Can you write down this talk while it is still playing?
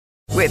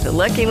With the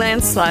Lucky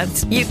Land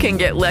Slots, you can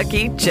get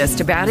lucky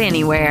just about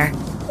anywhere.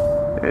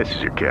 This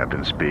is your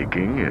captain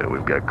speaking.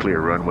 We've got clear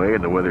runway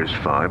and the weather's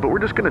fine, but we're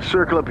just going to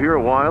circle up here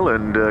a while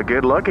and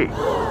get lucky.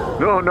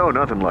 No,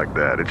 nothing like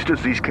that. It's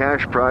just these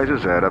cash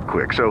prizes add up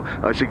quick. So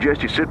I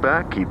suggest you sit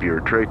back, keep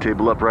your tray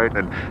table upright,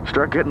 and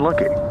start getting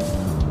lucky.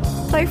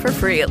 Play for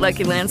free at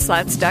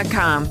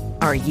LuckyLandSlots.com.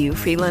 Are you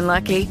feeling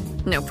lucky?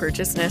 No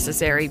purchase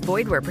necessary.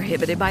 Void where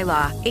prohibited by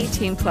law.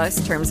 18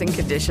 plus terms and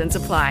conditions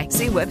apply.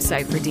 See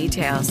website for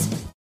details.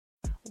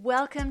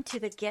 Welcome to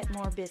the Get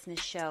More Business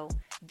Show,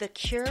 the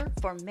cure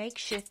for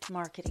makeshift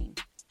marketing.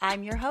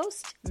 I'm your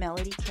host,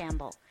 Melody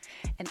Campbell.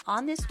 And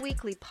on this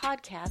weekly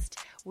podcast,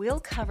 we'll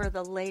cover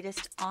the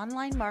latest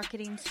online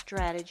marketing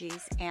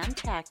strategies and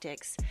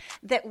tactics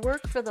that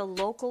work for the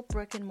local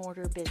brick and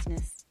mortar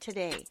business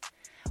today.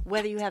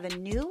 Whether you have a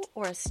new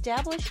or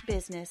established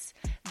business,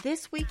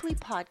 this weekly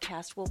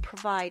podcast will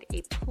provide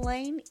a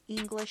plain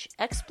English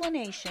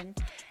explanation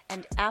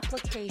and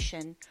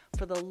application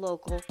for the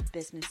local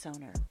business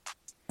owner.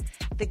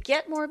 The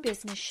Get More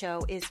Business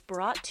Show is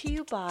brought to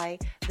you by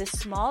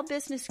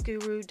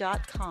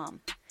thesmallbusinessguru.com,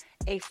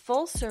 a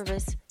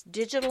full-service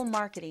digital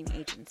marketing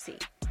agency.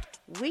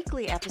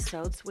 Weekly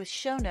episodes with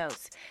show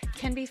notes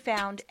can be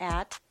found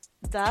at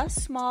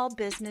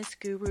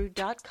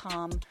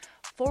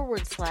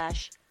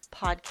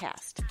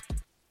thesmallbusinessguru.com/podcast.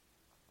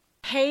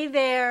 Hey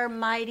there,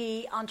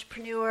 mighty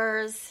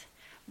entrepreneurs,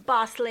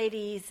 boss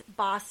ladies,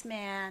 boss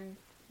man,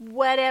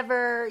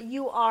 whatever,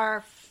 you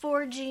are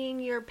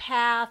forging your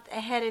path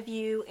ahead of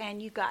you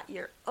and you got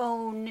your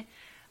own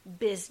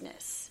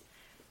business.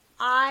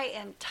 I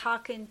am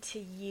talking to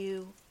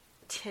you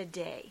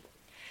today.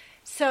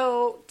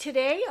 So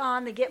today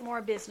on the Get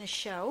More Business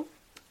Show,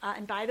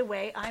 and by the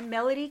way, I'm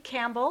Melody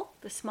Campbell,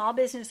 the Small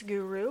Business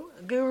Guru.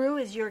 Guru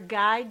is your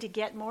guide to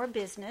get more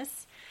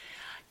business.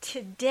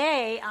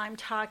 Today I'm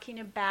talking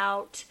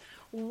about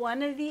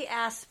one of the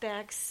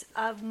aspects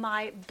of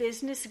my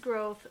business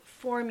growth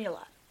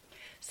formula.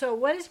 So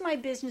what is my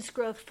business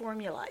growth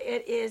formula?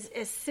 It is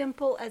as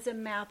simple as a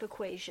math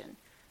equation.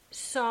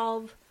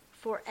 Solve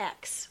for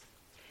X.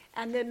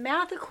 And the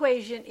math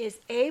equation is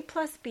A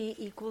plus B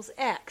equals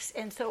X.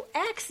 And so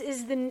X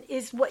is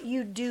what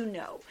you do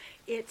know.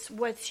 It's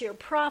what's your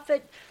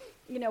profit,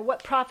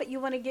 what profit you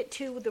want to get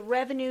to, the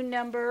revenue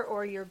number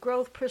or your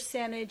growth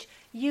percentage.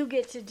 You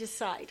get to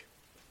decide.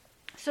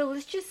 So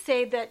let's just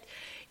say that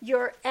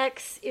your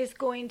X is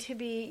going to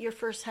be your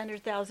first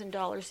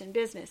 $100,000 in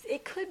business.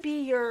 It could be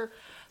your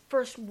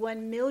first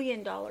 $1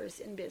 million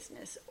in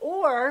business.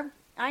 Or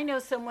I know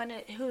someone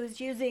who's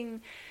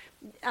using,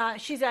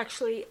 she's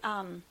actually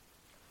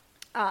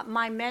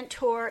my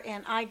mentor,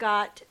 and I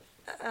got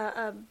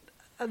a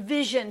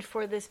vision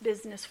for this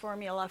business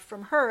formula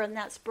from her, and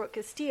that's Brooke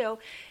Castillo.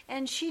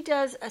 And she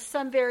does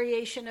some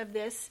variation of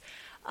this,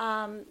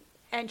 and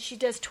she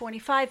does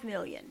 25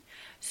 million.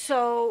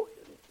 So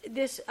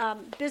this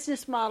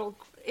business model,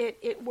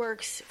 it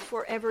works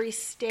for every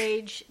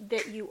stage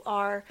that you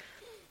are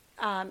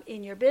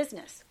in your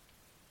business.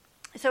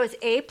 So it's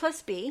A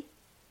plus B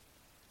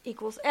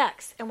equals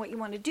X. And what you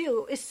want to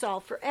do is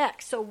solve for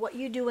X. So what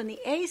you do on the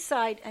A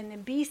side and the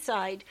B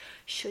side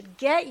should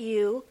get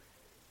you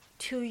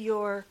to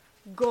your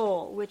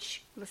goal,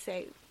 which, let's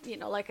say,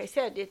 like I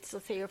said, let's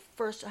say your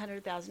first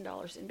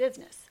 $100,000 in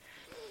business.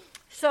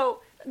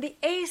 So the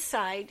A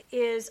side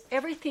is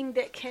everything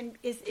that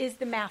is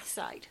the math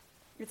side.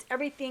 It's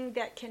everything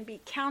that can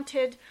be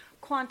counted,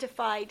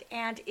 quantified,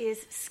 and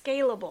is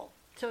scalable.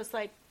 So it's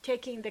like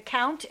taking the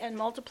count and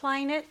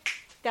multiplying it.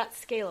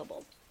 That's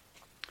scalable.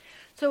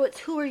 So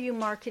it's who are you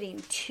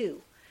marketing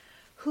to?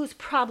 Whose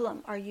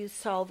problem are you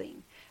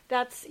solving?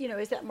 That's,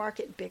 is that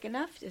market big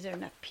enough? Is there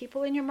enough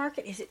people in your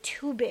market? Is it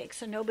too big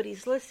so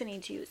nobody's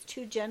listening to you? It's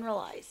too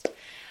generalized.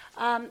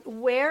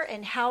 Where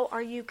and how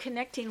are you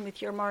connecting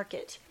with your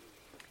market?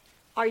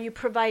 Are you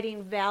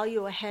providing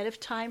value ahead of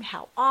time?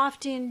 How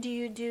often do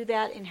you do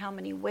that? In how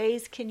many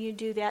ways can you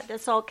do that?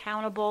 That's all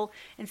countable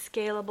and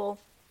scalable.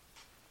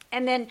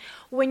 And then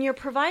when you're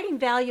providing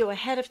value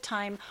ahead of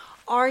time,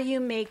 are you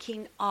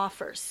making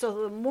offers?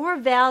 So the more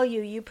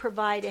value you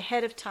provide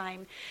ahead of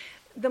time,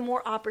 the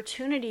more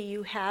opportunity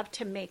you have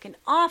to make an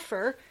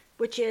offer,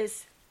 which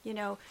is,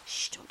 don't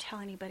tell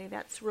anybody,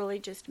 that's really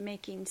just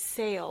making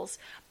sales.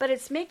 But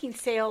it's making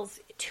sales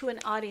to an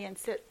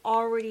audience that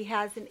already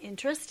has an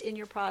interest in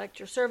your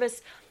product or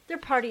service. They're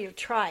part of your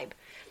tribe.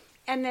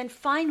 And then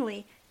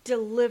finally,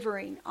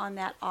 delivering on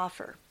that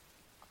offer.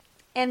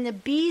 And the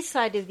B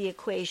side of the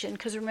equation,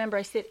 because remember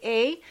I said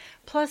A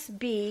plus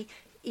B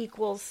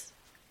equals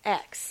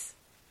X.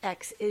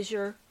 X is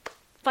your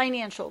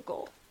financial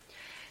goal.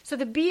 So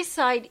the B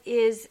side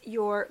is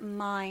your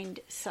mind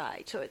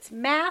side. So it's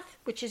math,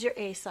 which is your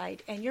A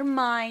side, and your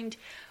mind,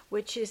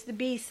 which is the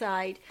B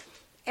side.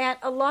 And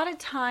a lot of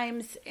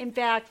times, in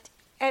fact,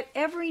 at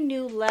every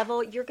new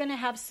level, you're going to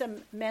have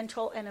some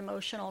mental and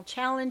emotional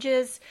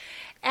challenges,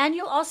 and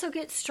you'll also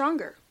get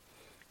stronger.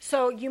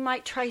 So you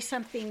might try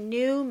something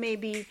new,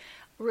 maybe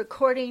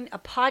recording a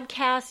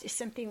podcast is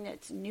something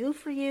that's new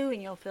for you,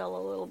 and you'll feel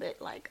a little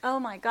bit like, oh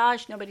my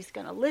gosh, nobody's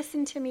going to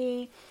listen to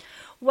me.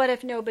 What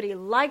if nobody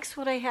likes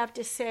what I have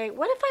to say?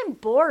 What if I'm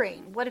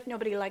boring? What if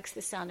nobody likes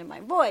the sound of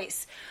my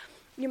voice?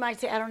 You might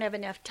say, I don't have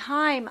enough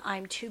time.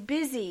 I'm too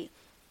busy.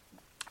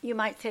 You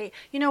might say,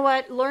 you know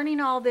what, learning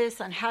all this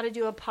on how to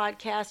do a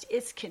podcast,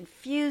 it's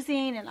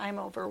confusing and I'm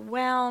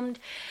overwhelmed.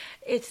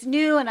 It's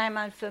new and I'm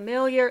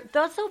unfamiliar.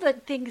 Those are the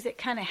things that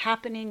kind of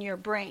happen in your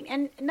brain.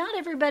 And not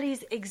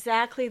everybody's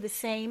exactly the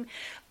same,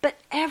 but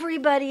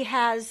everybody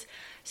has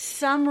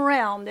some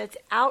realm that's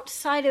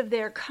outside of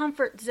their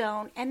comfort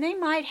zone, and they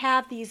might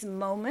have these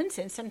moments,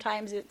 and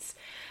sometimes it's,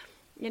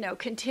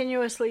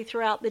 continuously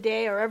throughout the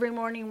day, or every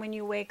morning when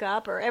you wake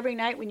up, or every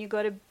night when you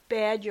go to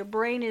bed, your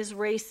brain is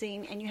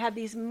racing and you have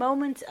these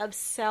moments of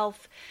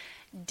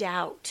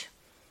self-doubt.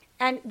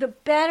 And the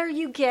better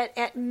you get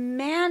at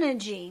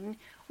managing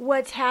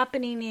what's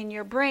happening in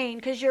your brain,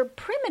 because your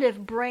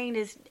primitive brain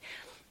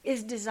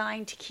is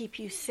designed to keep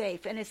you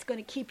safe, and it's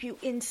going to keep you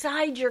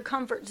inside your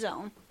comfort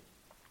zone.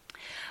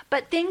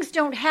 But things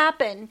don't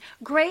happen.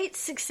 Great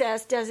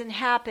success doesn't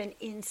happen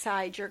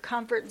inside your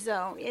comfort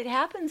zone. It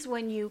happens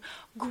when you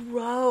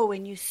grow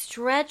and you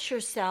stretch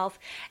yourself,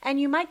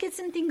 and you might get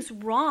some things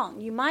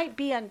wrong. You might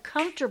be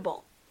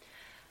uncomfortable.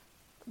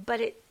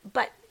 But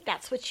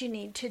that's what you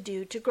need to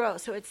do to grow.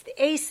 So it's the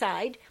A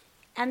side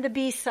and the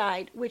B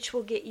side, which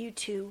will get you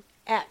to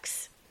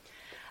X.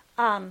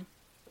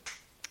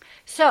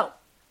 So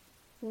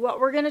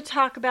what we're going to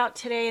talk about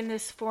today in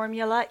this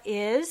formula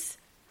is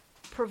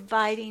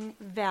providing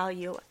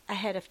value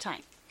ahead of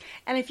time.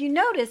 And if you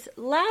notice,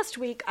 last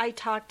week I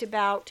talked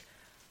about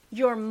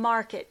your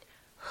market.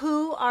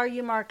 Who are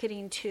you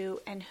marketing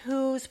to, and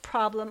whose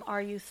problem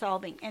are you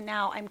solving? And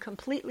now I'm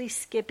completely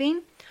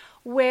skipping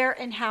where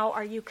and how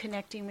are you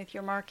connecting with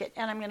your market.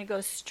 And I'm going to go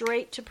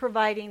straight to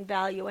providing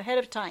value ahead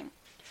of time.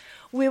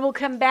 We will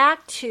come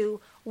back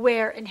to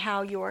where and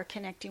how you are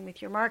connecting with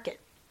your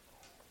market.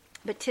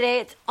 But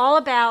today it's all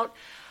about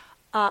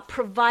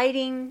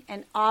providing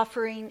and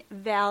offering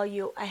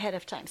value ahead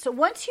of time. So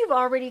once you've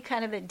already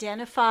kind of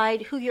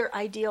identified who your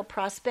ideal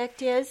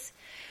prospect is,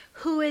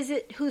 who is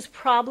it, whose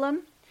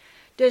problem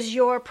does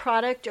your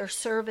product or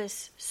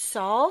service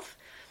solve,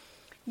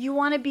 you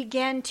want to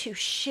begin to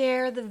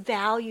share the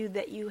value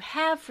that you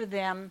have for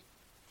them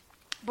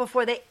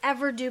before they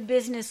ever do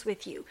business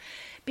with you.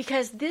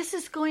 Because this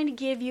is going to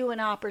give you an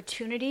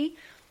opportunity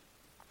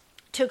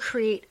to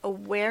create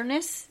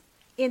awareness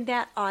in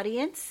that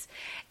audience,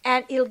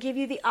 and it'll give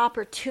you the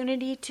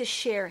opportunity to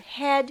share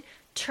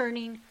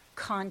head-turning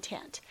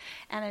content.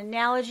 An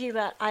analogy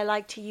that I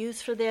like to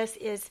use for this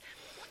is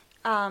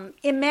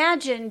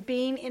imagine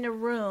being in a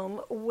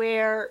room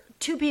where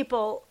two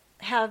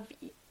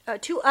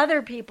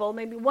other people,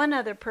 maybe one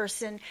other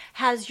person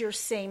has your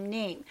same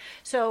name.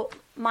 So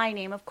my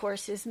name, of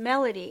course, is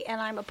Melody,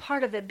 and I'm a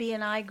part of a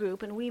BNI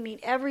group, and we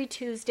meet every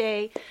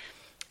Tuesday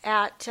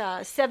at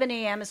 7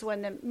 a.m. is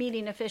when the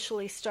meeting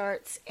officially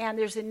starts, and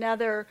there's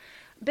another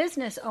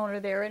business owner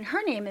there, and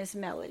her name is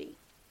Melody.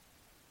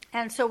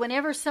 And so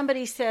whenever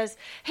somebody says,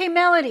 hey,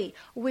 Melody,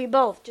 we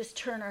both just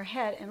turn our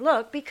head and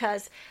look,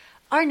 because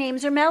our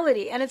names are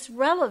Melody, and it's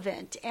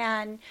relevant,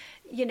 and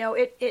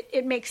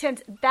it makes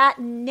sense.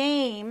 That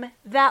name,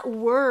 that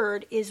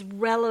word is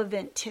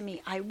relevant to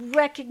me. I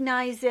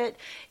recognize it.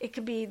 It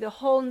could be, the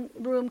whole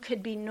room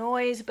could be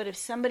noise, but if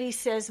somebody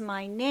says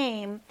my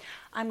name,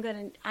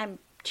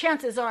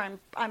 chances are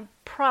I'm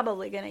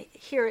probably going to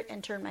hear it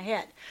and turn my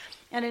head.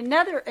 And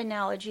another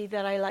analogy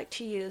that I like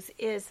to use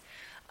is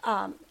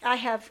I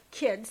have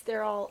kids.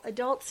 They're all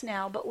adults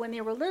now, but when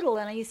they were little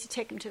and I used to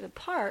take them to the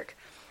park,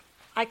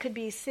 I could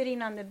be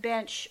sitting on the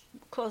bench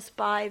close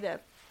by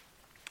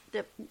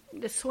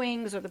the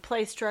swings or the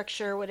play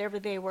structure, whatever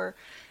they were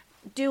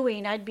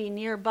doing. I'd be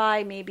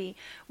nearby, maybe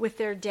with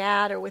their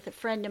dad or with a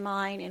friend of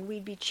mine, and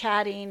we'd be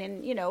chatting,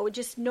 and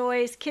just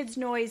noise, kids'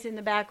 noise in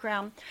the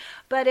background.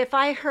 But if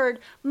I heard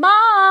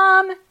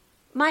Mom,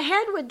 my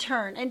head would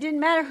turn, and didn't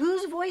matter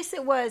whose voice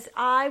it was,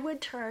 I would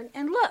turn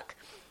and look,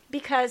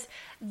 because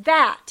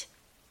that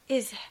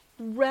is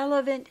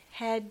relevant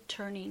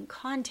head-turning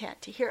content.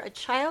 To hear a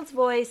child's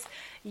voice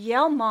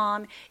yell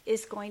Mom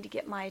is going to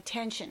get my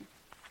attention.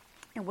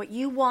 And what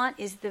you want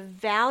is the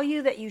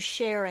value that you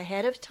share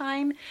ahead of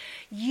time.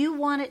 You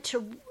want it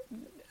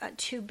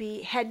to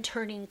be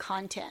head-turning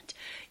content.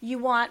 You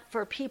want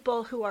for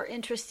people who are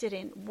interested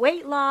in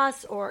weight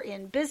loss or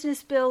in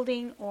business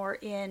building or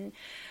in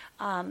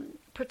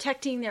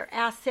protecting their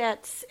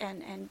assets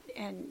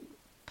and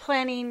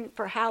planning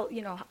for how,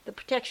 the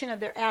protection of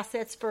their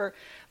assets for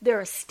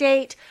their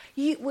estate.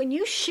 When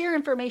you share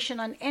information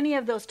on any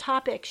of those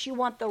topics, you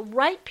want the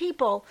right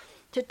people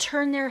to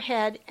turn their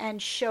head and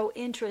show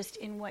interest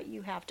in what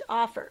you have to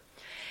offer.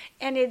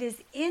 And it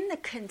is in the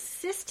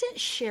consistent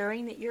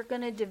sharing that you're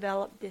going to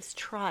develop this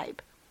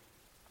tribe.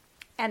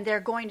 And they're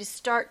going to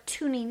start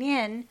tuning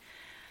in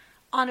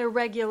on a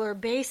regular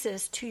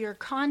basis to your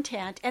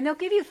content, and they'll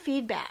give you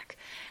feedback.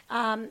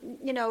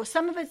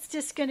 Some of it's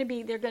just going to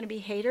be, they're going to be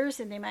haters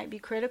and they might be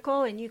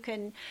critical, and you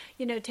can,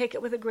 take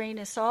it with a grain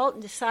of salt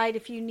and decide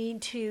if you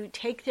need to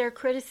take their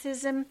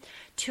criticism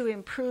to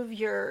improve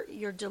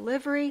your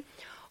delivery.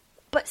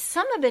 But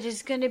some of it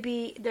is going to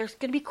be, there's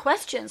going to be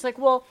questions like,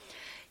 well,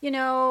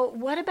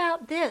 what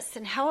about this?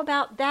 And how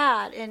about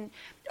that? And,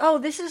 oh,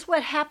 this is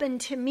what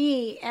happened to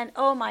me. And,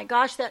 oh my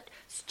gosh,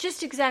 that's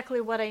just exactly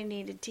what I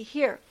needed to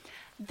hear.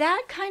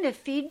 That kind of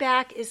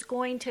feedback is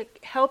going to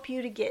help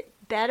you to get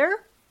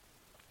better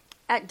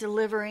at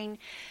delivering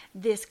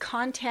this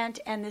content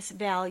and this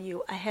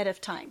value ahead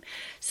of time.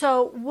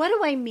 So what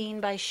do I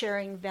mean by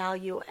sharing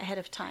value ahead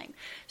of time?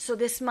 So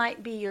this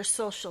might be your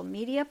social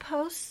media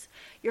posts,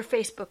 your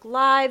Facebook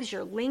Lives,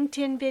 your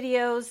LinkedIn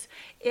videos.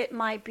 It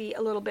might be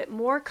a little bit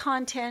more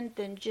content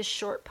than just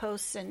short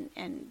posts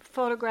and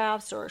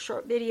photographs or a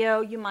short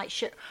video. You might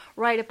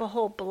write up a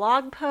whole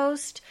blog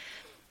post.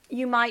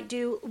 You might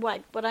do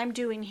what I'm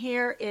doing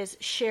here is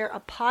share a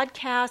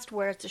podcast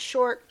where it's a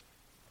short,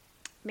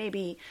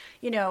 maybe,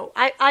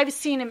 I've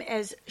seen them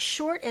as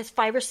short as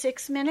 5 or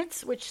 6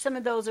 minutes, which some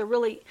of those are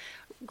really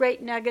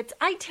great nuggets.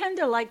 I tend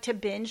to like to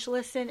binge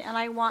listen, and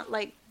I want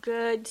like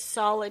good,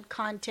 solid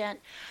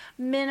content,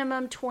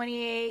 minimum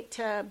 28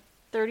 to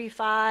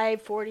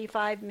 35,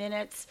 45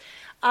 minutes.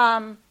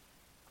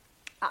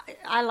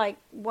 I like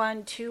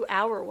 1-2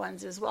 hour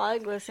ones as well. I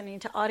like listening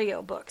to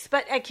audiobooks,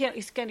 but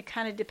it's going to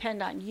kind of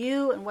depend on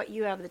you and what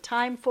you have the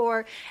time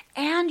for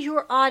and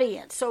your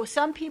audience. So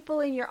some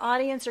people in your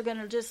audience are going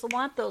to just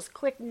want those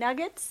quick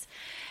nuggets,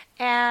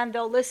 and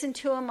they'll listen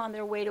to them on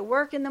their way to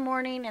work in the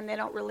morning, and they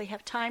don't really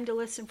have time to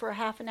listen for a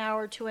half an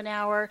hour to an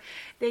hour.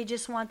 They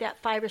just want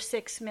that 5 or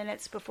 6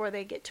 minutes before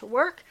they get to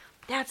work.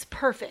 That's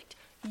perfect.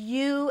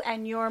 You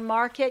and your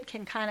market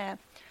can kind of,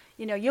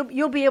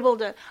 you'll be able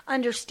to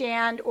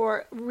understand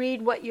or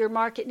read what your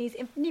market needs.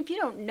 If you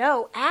don't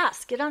know,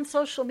 ask. Get on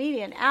social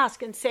media and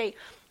ask and say,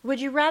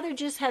 would you rather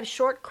just have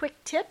short,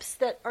 quick tips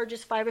that are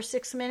just 5 or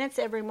 6 minutes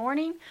every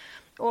morning?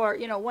 Or,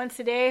 once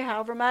a day,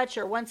 however much,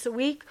 or once a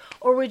week?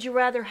 Or would you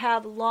rather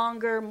have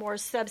longer, more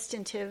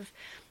substantive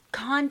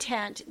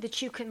content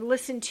that you can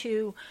listen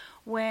to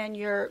when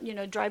you're,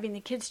 driving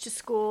the kids to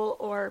school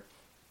or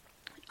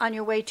on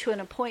your way to an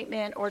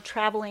appointment or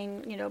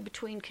traveling,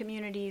 between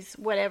communities,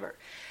 whatever.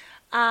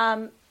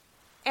 And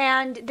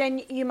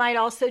then you might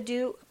also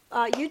do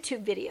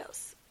YouTube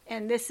videos.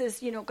 And this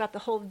is, got the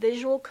whole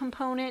visual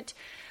component.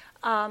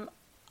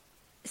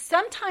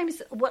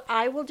 Sometimes what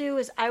I will do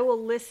is I will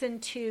listen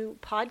to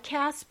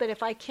podcasts, but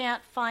if I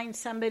can't find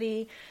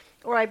somebody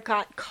or I've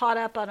got caught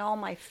up on all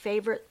my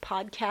favorite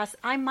podcasts,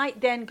 I might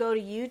then go to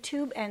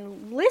YouTube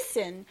and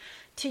listen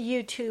to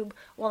YouTube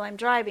while I'm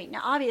driving.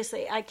 Now,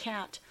 obviously, I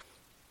can't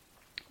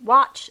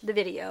watch the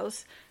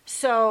videos,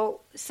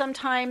 so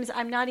sometimes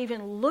I'm not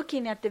even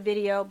looking at the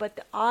video, but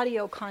the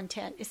audio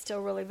content is still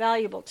really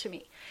valuable to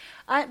me.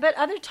 But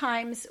other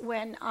times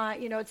when,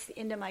 it's the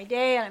end of my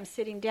day and I'm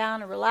sitting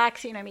down and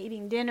relaxing, I'm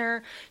eating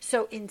dinner.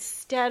 So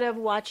instead of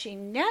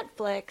watching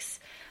Netflix,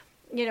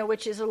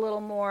 which is a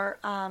little more,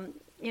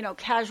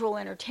 casual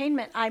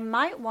entertainment, I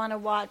might want to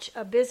watch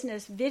a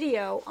business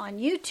video on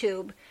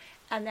YouTube,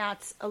 and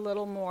that's a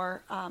little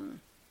more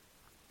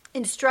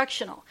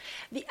instructional.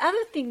 The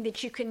other thing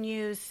that you can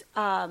use,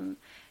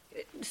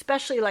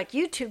 especially like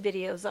YouTube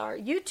videos are,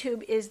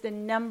 YouTube is the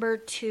number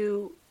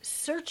 2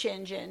 search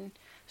engine.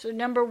 So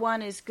number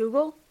 1 is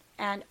Google,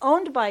 and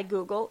owned by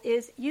Google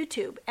is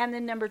YouTube. And the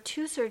number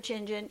 2 search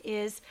engine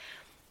is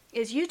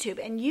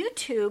YouTube. And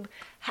YouTube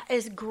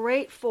is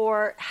great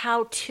for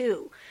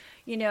how-to,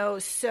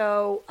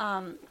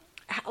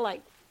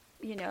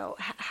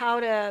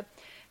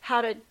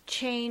 how to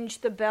change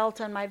the belt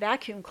on my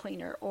vacuum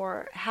cleaner,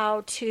 or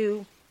how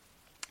to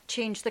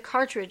change the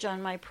cartridge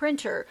on my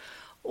printer,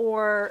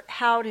 or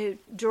how to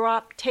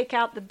take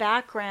out the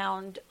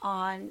background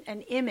on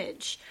an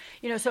image.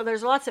 So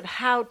there's lots of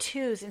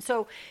how-tos. And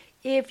so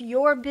if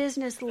your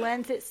business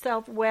lends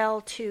itself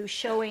well to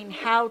showing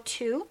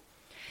how-to,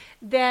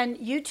 then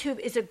YouTube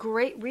is a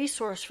great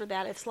resource for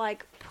that. It's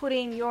like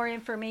putting your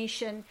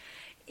information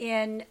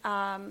in,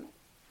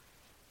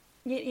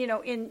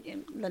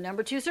 in the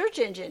number 2 search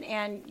engine,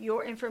 and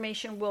your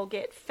information will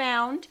get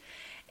found,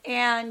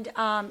 and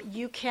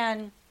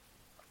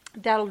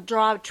that'll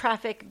draw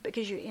traffic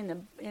because you're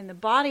in the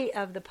body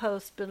of the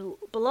post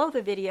below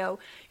the video.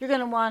 You're going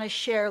to want to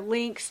share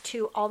links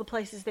to all the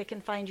places they can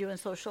find you in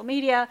social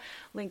media,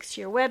 links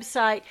to your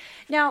website.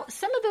 Now,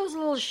 some of those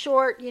little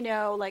short,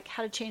 like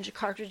how to change a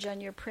cartridge on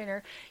your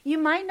printer, you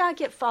might not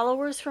get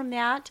followers from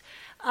that.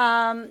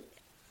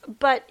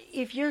 But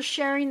if you're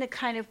sharing the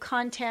kind of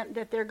content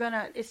that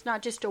it's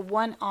not just a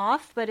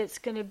one-off, but it's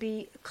going to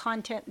be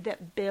content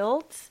that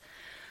builds,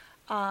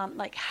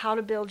 like how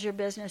to build your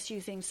business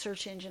using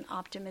search engine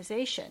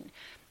optimization,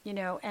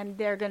 and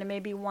they're going to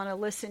maybe want to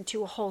listen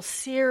to a whole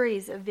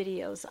series of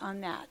videos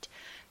on that.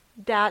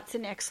 That's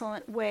an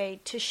excellent way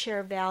to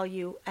share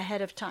value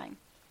ahead of time.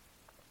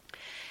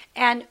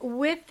 And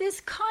with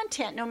this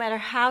content, no matter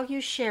how you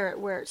share it,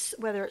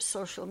 whether it's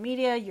social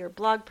media, your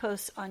blog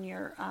posts on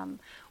your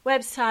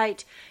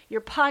website, your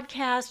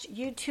podcast,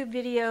 YouTube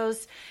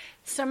videos,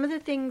 some of the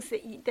things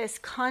that this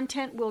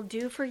content will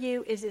do for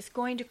you is it's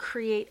going to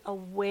create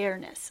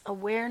awareness.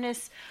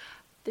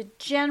 The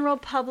general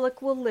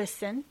public will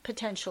listen,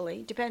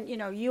 potentially.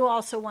 You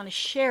also want to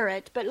share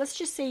it, but let's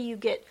just say you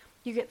get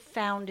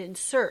found in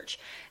search.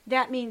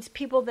 That means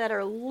people that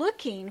are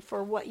looking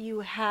for what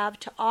you have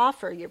to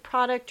offer, your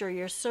product or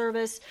your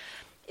service,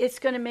 it's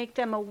going to make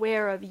them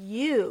aware of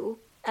you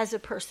as a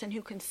person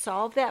who can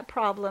solve that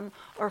problem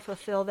or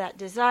fulfill that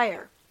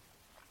desire.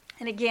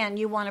 And again,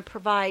 you want to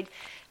provide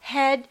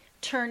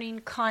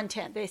head-turning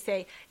content. They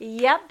say,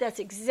 yep, that's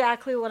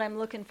exactly what I'm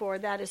looking for.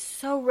 That is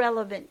so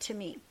relevant to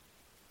me.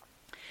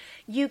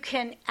 You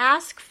can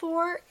ask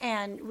for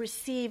and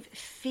receive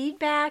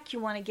feedback.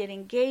 You want to get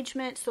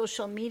engagement.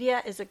 Social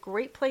media is a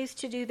great place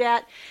to do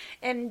that.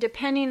 And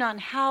depending on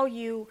how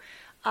you,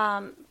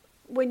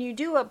 when you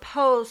do a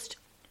post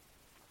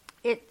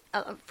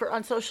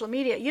on social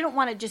media, you don't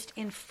want to just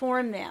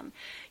inform them.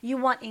 You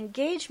want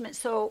engagement.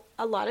 So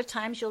a lot of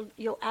times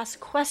you'll ask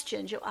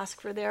questions. You'll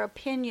ask for their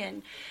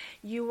opinion.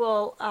 You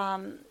will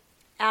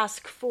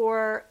ask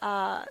for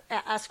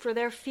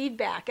their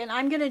feedback. And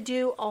I'm going to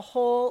do a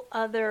whole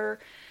other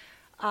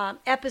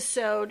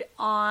episode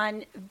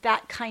on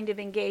that kind of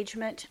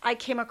engagement. I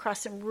came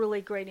across some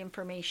really great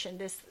information.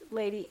 This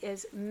lady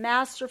is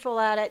masterful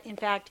at it. In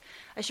fact,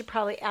 I should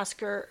probably ask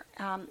her,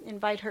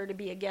 invite her to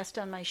be a guest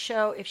on my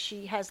show if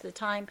she has the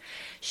time.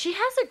 She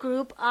has a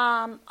group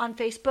on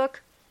Facebook,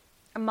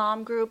 a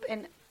mom group,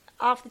 and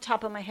off the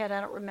top of my head, I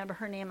don't remember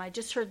her name. I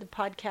just heard the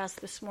podcast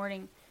this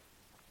morning.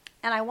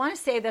 And I want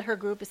to say that her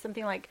group is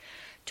something like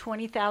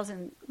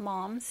 20,000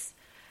 moms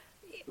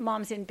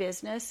in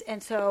business.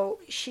 And so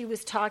she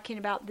was talking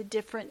about the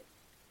different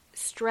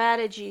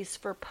strategies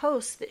for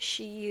posts that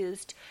she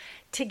used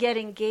to get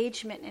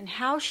engagement and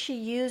how she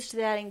used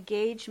that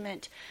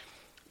engagement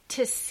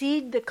to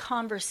seed the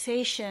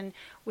conversation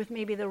with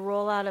maybe the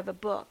rollout of a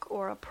book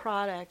or a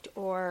product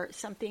or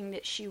something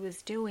that she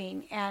was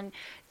doing. And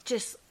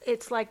just,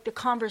 it's like the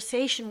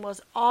conversation was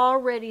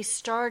already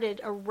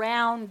started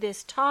around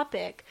this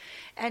topic.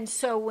 And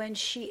so when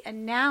she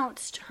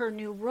announced her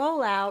new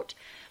rollout,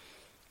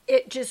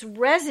 it just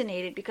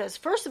resonated because,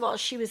 first of all,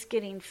 she was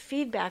getting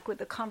feedback with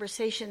the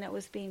conversation that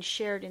was being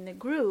shared in the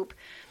group.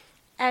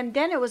 And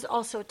then it was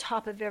also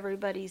top of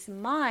everybody's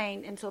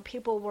mind. And so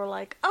people were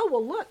like, oh,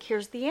 well, look,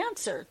 here's the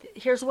answer.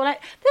 This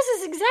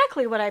is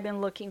exactly what I've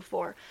been looking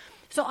for.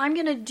 So I'm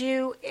going to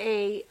do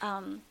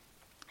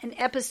an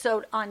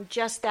episode on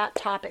just that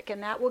topic.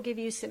 And that will give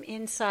you some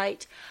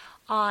insight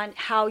on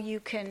how you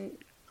can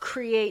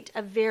create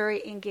a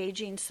very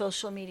engaging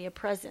social media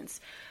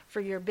presence for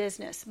your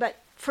business. But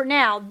for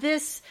now,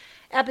 this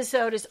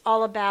episode is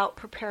all about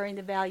preparing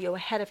the value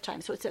ahead of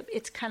time. So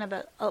it's kind of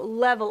a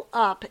level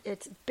up.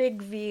 It's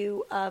big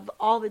view of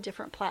all the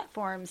different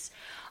platforms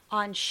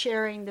on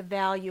sharing the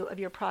value of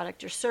your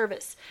product or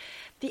service.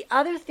 The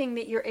other thing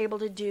that you're able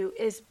to do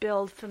is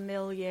build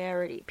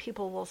familiarity.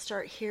 People will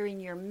start hearing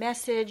your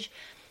message.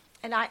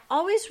 And I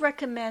always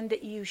recommend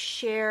that you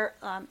share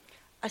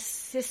a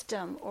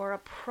system or a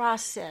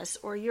process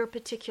or your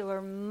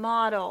particular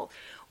model.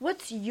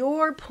 What's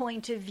your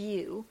point of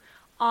view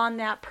on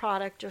that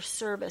product or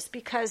service?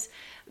 Because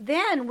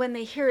then when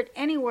they hear it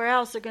anywhere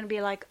else, they're going to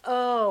be like,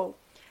 oh,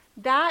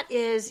 that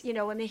is,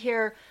 when they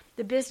hear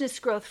the business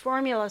growth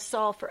formula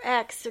solve for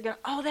X, they're going,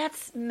 oh,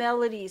 that's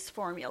Melody's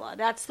formula.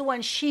 That's the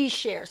one she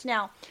shares.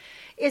 Now,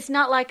 it's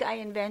not like I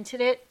invented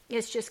it.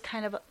 It's just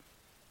kind of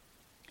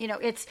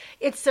it's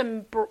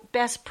some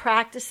best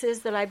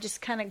practices that I've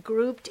just kind of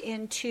grouped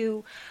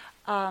into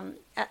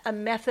a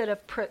method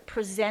of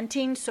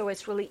presenting, so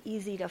it's really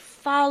easy to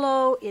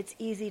follow. It's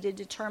easy to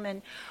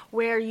determine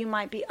where you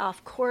might be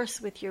off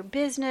course with your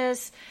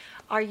business.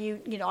 Are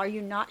you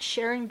not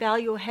sharing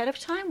value ahead of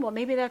time? Well,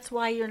 maybe that's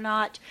why you're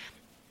not.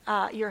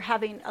 You're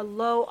having a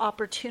low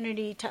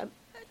opportunity to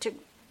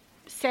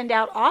send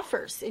out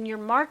offers, and your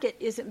market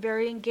isn't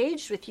very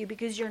engaged with you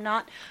because you're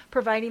not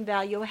providing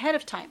value ahead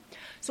of time.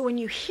 So when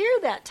you hear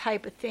that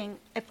type of thing,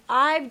 if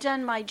I've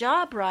done my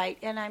job right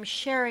and I'm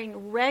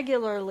sharing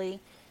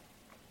regularly,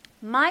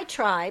 my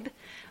tribe,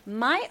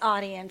 my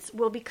audience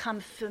will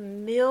become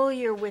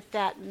familiar with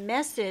that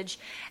message,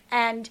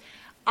 and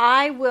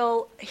I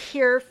will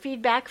hear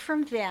feedback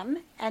from them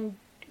and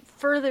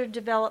further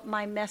develop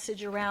my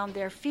message around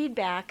their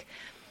feedback.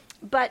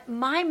 But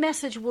my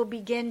message will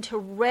begin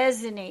to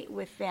resonate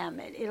with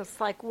them.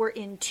 It's like we're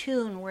in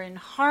tune, we're in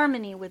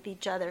harmony with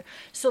each other,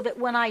 so that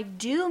when I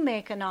do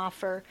make an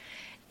offer,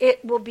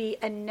 it will be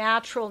a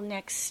natural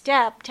next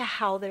step to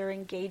how they're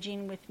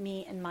engaging with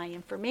me and my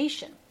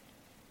information.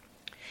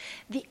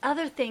 The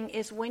other thing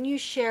is when you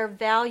share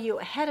value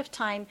ahead of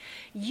time,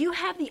 you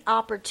have the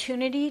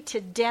opportunity to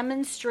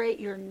demonstrate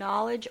your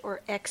knowledge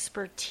or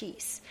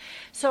expertise.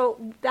 So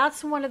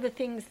that's one of the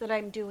things that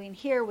I'm doing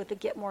here with the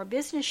Get More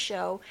Business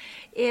show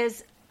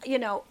is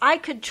I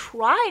could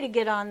try to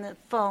get on the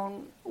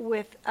phone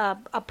with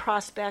a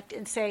prospect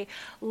and say,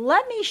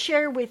 let me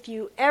share with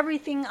you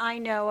everything I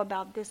know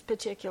about this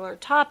particular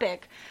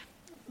topic.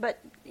 But,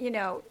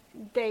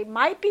 they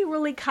might be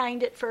really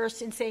kind at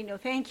first and say, no,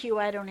 thank you,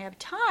 I don't have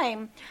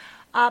time.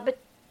 But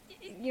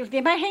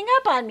they might hang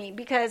up on me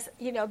because,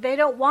 they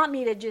don't want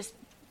me to just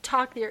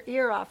talk their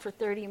ear off for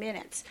 30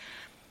 minutes.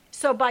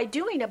 So by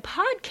doing a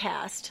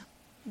podcast,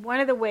 one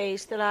of the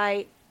ways that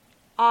I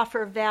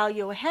offer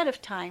value ahead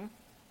of time,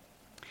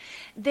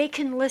 they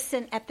can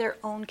listen at their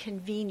own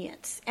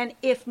convenience. And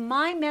if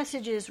my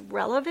message is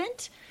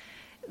relevant,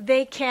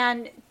 they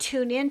can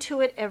tune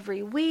into it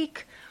every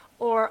week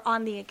or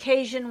on the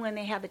occasion when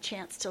they have a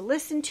chance to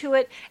listen to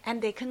it,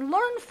 and they can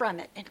learn from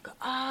it and go,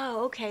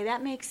 oh, okay,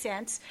 that makes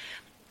sense.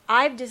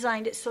 I've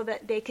designed it so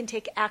that they can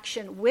take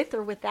action with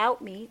or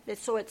without me,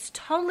 so it's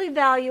totally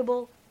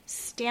valuable,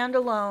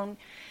 standalone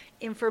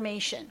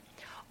information.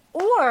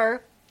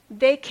 Or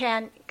they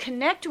can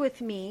connect with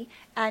me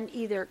and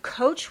either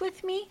coach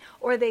with me,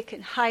 or they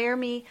can hire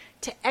me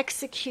to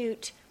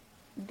execute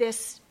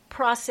this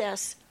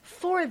process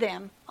for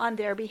them on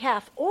their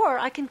behalf. Or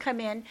I can come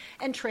in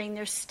and train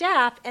their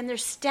staff, and their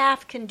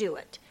staff can do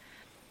it.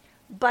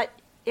 But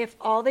if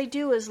all they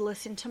do is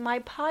listen to my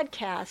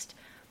podcast,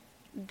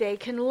 they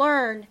can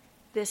learn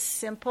this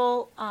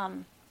simple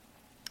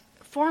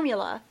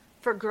formula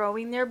for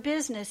growing their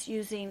business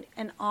using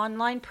an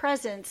online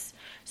presence.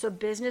 So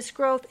business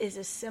growth is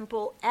as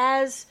simple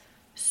as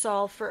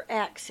solve for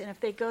X. And if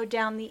they go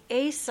down the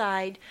A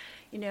side,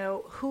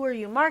 who are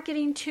you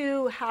marketing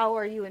to? How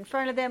are you in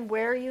front of them?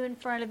 Where are you in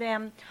front of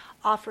them?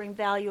 Offering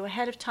value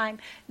ahead of time,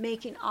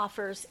 making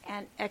offers,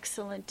 and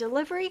excellent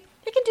delivery.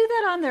 They can do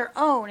that on their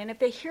own. And if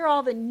they hear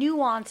all the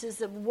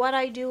nuances of what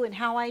I do and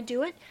how I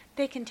do it,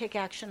 they can take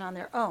action on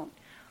their own.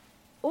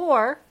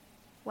 Or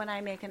when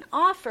I make an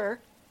offer,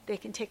 they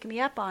can take me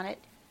up on it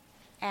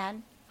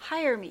and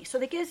hire me. So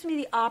that gives me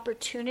the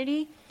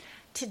opportunity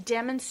to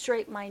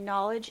demonstrate my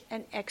knowledge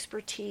and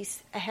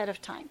expertise ahead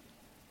of time.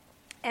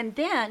 And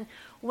then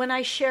when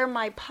I share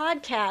my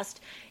podcast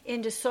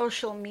into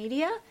social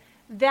media,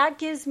 that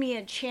gives me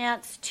a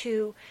chance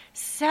to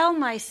sell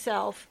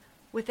myself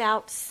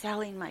without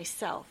selling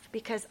myself,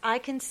 because I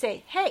can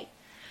say, hey,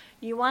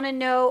 you want to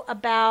know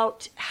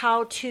about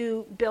how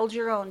to build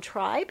your own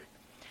tribe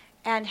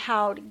and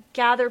how to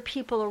gather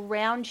people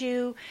around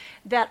you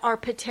that are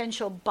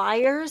potential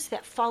buyers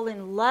that fall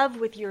in love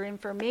with your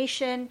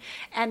information,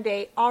 and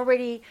they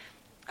already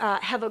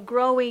have a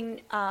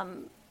growing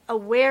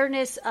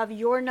awareness of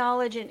your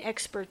knowledge and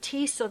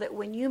expertise, so that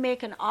when you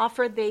make an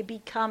offer, they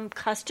become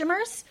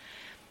customers.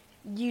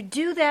 You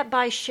do that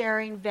by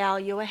sharing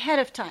value ahead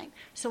of time.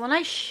 So when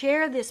I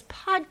share this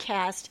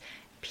podcast,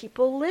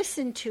 people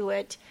listen to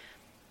it.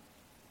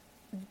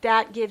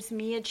 That gives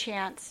me a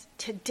chance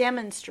to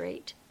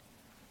demonstrate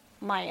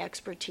my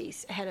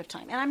expertise ahead of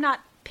time. And I'm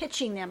not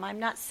pitching them. I'm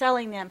not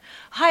selling them.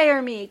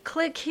 Hire me,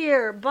 click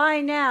here,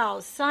 buy now,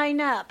 sign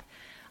up.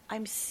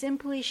 I'm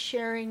simply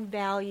sharing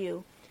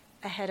value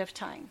ahead of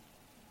time.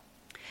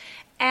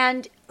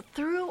 And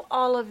through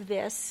all of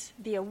this,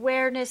 the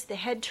awareness, the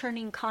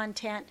head-turning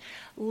content,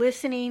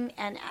 listening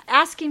and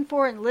asking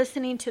for and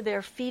listening to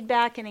their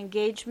feedback and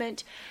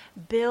engagement,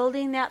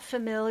 building that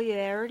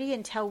familiarity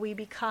until we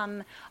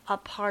become a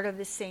part of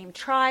the same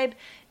tribe,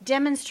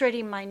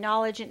 demonstrating my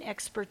knowledge and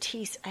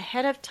expertise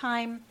ahead of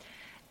time,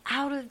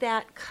 out of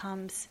that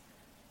comes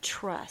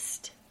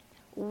trust.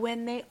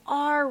 When they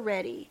are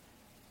ready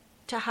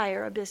to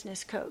hire a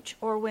business coach,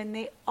 or when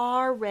they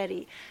are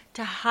ready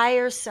to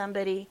hire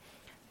somebody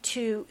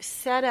to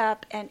set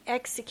up and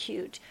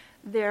execute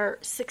their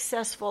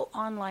successful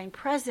online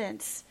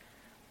presence,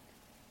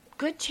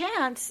 good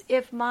chance,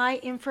 if my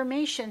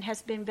information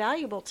has been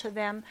valuable to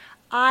them,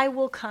 I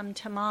will come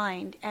to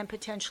mind, and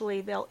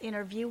potentially they'll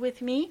interview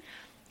with me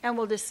and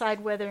we'll decide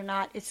whether or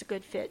not it's a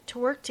good fit to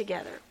work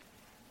together.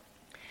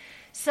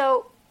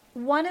 So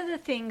one of the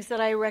things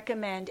that I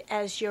recommend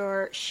as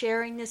you're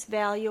sharing this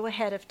value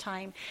ahead of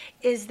time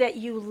is that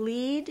you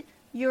lead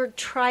your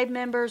tribe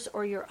members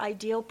or your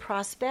ideal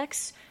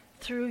prospects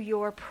through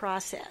your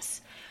process.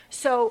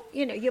 So,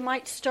 you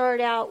might start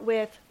out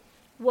with,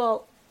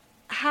 well,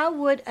 how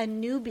would a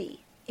newbie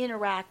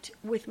interact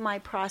with my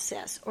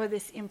process or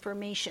this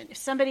information? If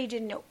somebody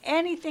didn't know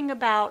anything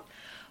about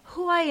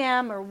who I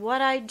am or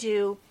what I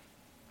do,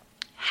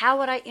 how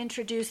would I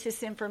introduce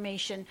this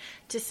information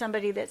to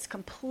somebody that's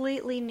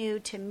completely new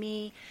to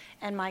me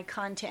and my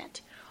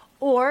content?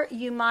 Or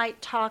you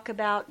might talk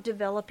about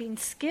developing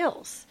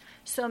skills.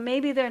 So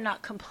maybe they're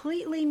not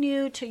completely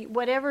new to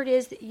whatever it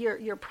is that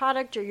your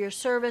product or your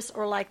service,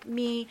 or like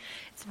me,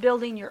 it's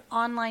building your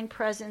online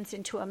presence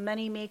into a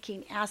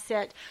money-making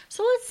asset.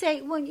 So let's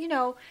say,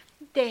 well,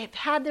 they've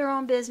had their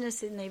own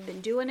business and they've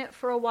been doing it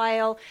for a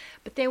while,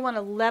 but they want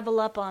to level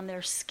up on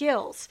their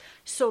skills.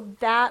 So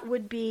that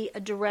would be a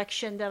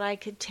direction that I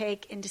could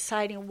take in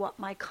deciding what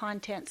my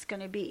content's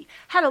going to be.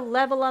 How to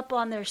level up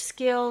on their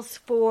skills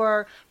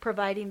for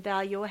providing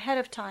value ahead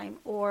of time,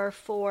 or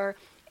for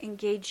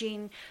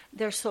engaging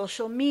their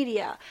social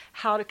media,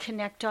 how to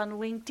connect on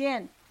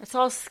LinkedIn. It's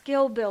all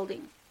skill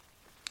building.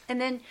 And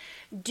then,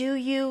 do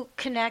you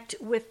connect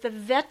with the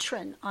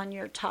veteran on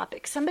your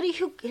topic? Somebody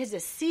who is a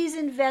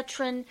seasoned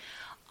veteran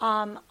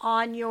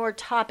on your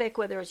topic,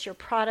 whether it's your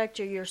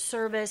product or your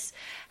service.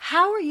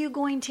 How are you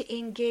going to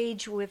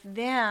engage with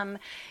them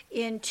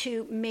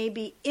into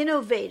maybe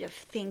innovative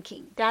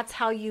thinking? That's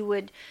how you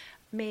would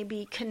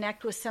maybe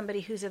connect with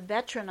somebody who's a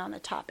veteran on the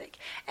topic.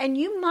 And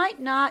you might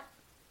not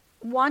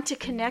want to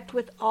connect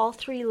with all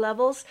three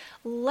levels.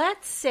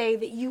 Let's say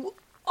that you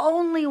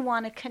only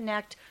want to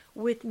connect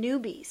with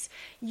newbies.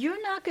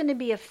 You're not going to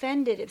be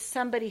offended if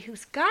somebody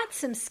who's got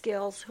some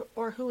skills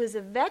or who is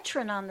a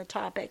veteran on the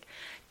topic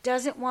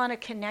doesn't want to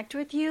connect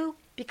with you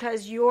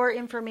because your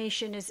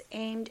information is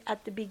aimed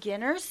at the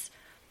beginners,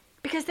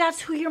 because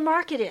that's who your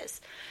market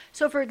is.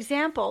 So, for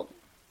example,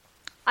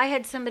 I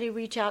had somebody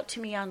reach out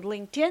to me on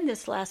LinkedIn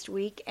this last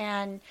week,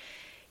 and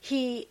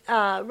he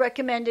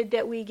recommended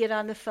that we get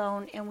on the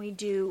phone and we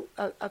do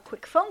a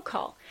quick phone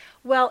call.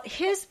 Well,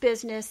 his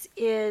business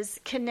is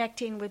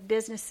connecting with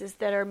businesses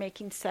that are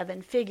making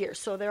 7 figures.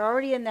 So they're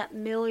already in that $1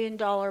 million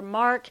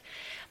mark,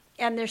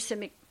 and there's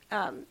some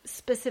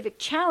specific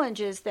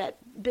challenges that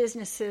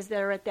businesses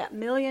that are at that $1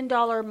 million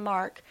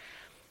mark,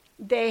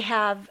 they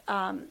have,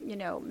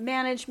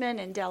 management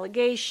and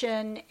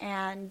delegation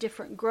and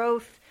different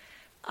growth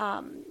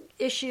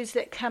issues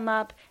that come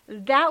up.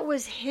 That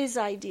was his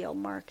ideal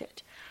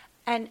market.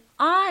 And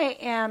I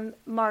am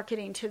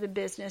marketing to the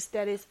business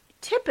that is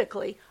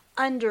typically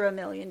under $1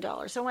 million.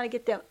 I want to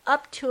get them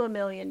up to $1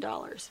 million.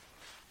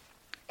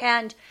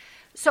 And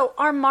so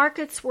our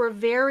markets were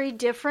very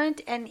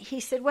different. And he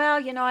said, well,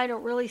 I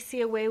don't really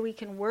see a way we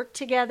can work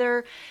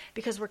together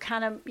because we're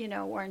kind of,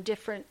 we're on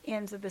different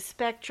ends of the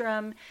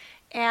spectrum.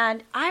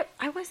 And I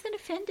wasn't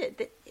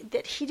offended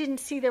that he didn't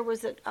see there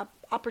was an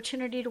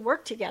opportunity to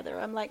work together.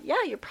 I'm like,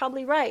 yeah, you're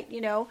probably right,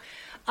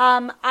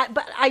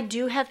 but I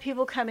do have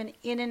people coming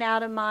in and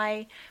out of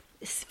my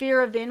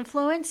sphere of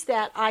influence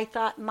that I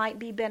thought might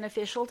be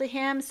beneficial to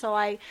him. So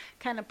I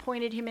kind of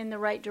pointed him in the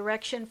right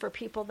direction for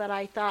people that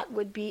I thought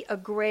would be a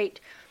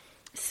great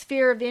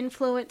sphere of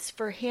influence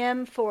for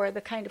him, for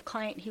the kind of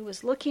client he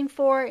was looking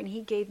for. And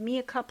he gave me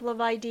a couple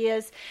of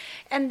ideas.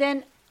 And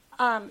then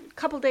a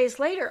couple days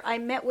later, I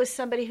met with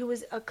somebody who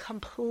was a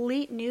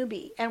complete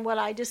newbie. And what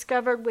I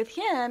discovered with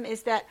him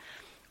is that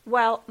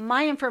while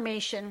my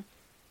information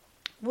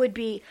would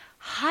be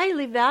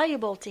highly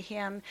valuable to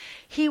him,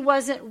 he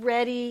wasn't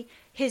ready.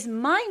 His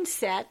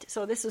mindset,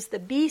 so this was the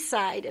B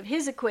side of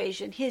his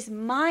equation, his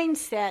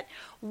mindset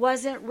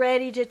wasn't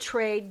ready to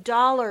trade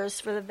dollars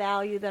for the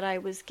value that I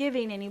was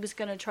giving, and he was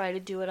going to try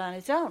to do it on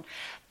his own.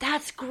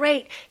 That's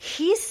great.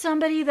 He's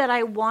somebody that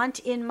I want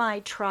in my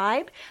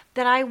tribe,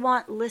 that I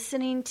want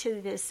listening to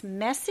this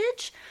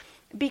message,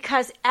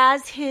 because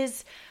as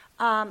his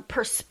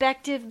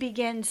perspective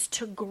begins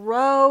to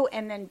grow,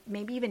 and then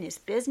maybe even his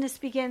business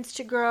begins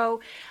to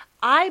grow,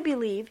 I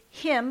believe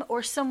him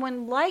or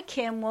someone like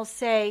him will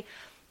say,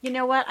 you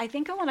know what, I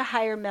think I want to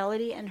hire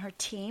Melody and her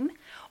team,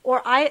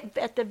 or I,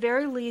 at the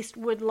very least,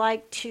 would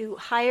like to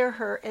hire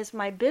her as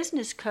my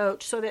business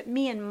coach so that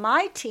me and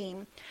my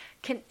team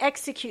can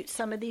execute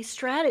some of these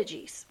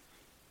strategies.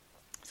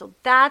 So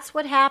that's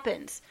what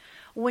happens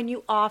when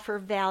you offer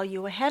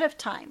value ahead of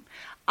time.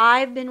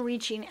 I've been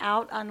reaching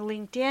out on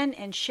LinkedIn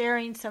and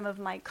sharing some of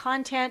my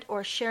content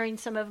or sharing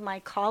some of my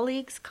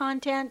colleagues'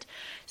 content.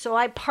 So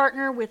I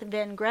partner with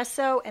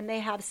Vengresso, and they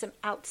have some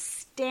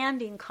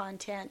outstanding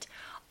content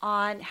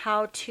on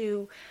how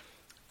to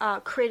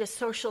create a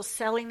social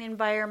selling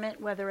environment,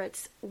 whether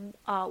it's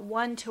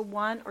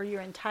one-to-one or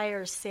your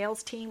entire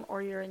sales team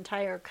or your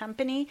entire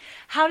company,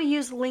 how to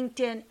use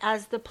LinkedIn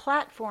as the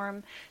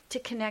platform to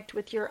connect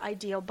with your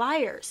ideal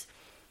buyers.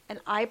 And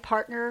I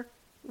partner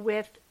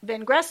with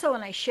Vengresso,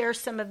 and I share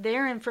some of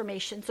their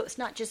information. So it's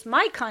not just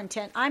my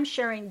content. I'm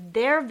sharing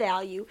their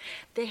value.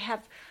 They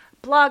have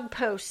blog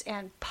posts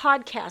and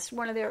podcasts.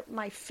 One of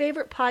my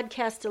favorite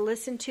podcasts to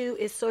listen to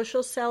is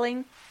Social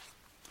Selling.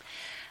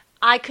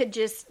 I could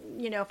just,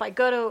 if I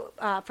go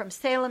to from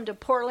Salem to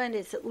Portland,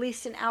 it's at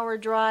least an hour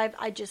drive.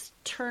 I just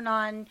turn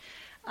on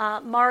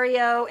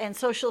Mario and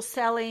Social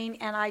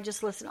Selling, and I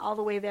just listen all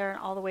the way there and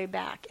all the way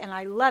back. And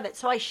I love it.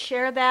 So I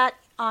share that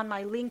on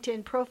my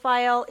LinkedIn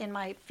profile, in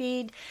my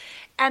feed.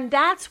 And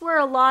that's where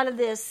a lot of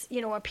this,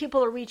 when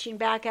people are reaching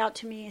back out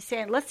to me and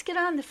saying, let's get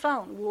on the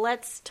phone,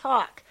 let's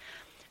talk.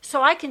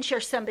 So I can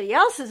share somebody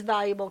else's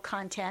valuable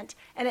content,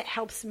 and it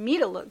helps me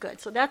to look good.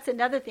 So that's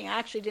another thing. I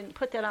actually didn't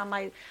put that on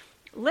my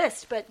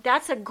list, but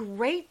that's a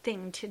great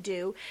thing to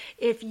do.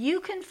 If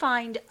you can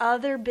find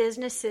other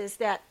businesses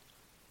that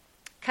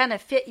kind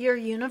of fit your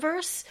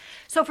universe.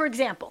 So for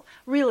example,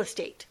 real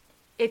estate.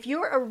 If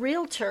you're a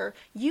realtor,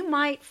 you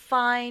might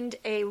find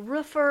a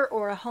roofer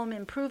or a home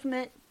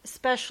improvement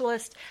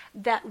specialist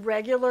that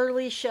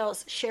regularly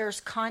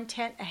shares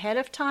content ahead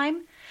of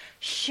time.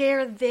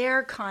 Share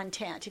their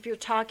content. If you're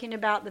talking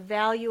about the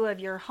value of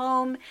your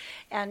home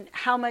and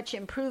how much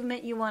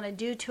improvement you want to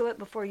do to it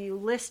before you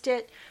list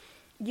it,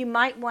 you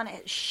might want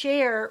to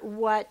share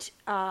what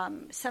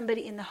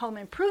somebody in the home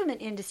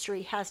improvement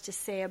industry has to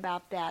say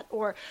about that,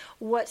 or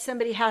what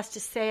somebody has to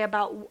say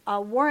about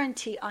a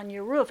warranty on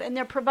your roof. And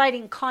they're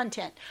providing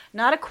content,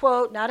 not a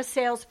quote, not a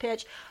sales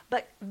pitch,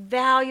 but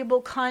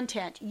valuable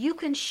content. You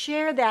can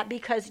share that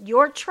because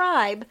your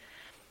tribe,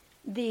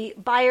 the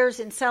buyers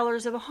and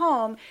sellers of a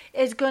home,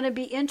 is going to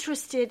be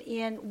interested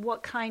in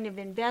what kind of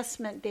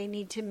investment they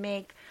need to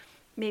make,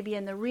 maybe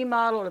in the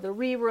remodel or the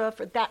re-roof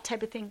or that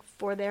type of thing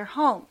for their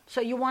home.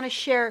 So you want to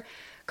share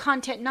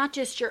content, not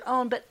just your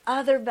own, but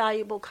other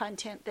valuable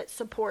content that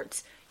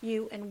supports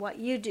you and what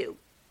you do.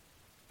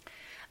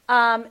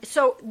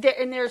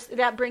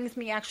 That brings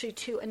me actually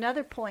to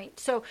another point.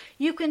 So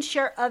you can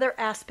share other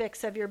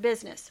aspects of your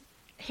business.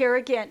 Here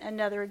again,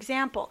 another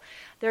example.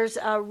 There's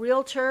a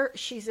realtor.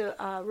 She's a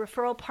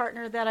referral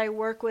partner that I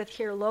work with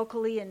here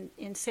locally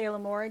in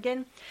Salem,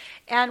 Oregon.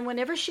 And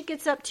whenever she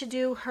gets up to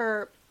do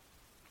her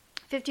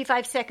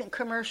 55-second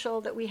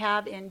commercial that we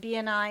have in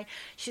BNI,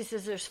 she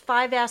says there's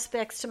 5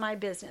 aspects to my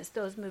business: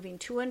 those moving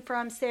to and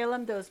from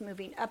Salem, those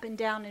moving up and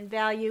down in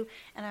value,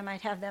 and I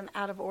might have them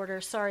out of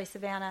order. Sorry,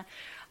 Savannah.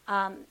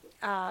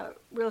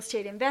 Real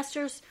estate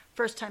investors,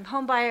 first-time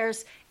home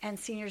buyers, and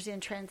seniors in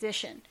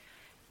transition.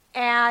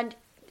 And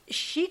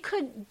she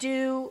could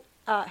do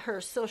her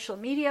social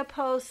media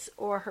posts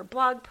or her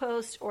blog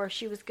posts, or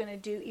she was going to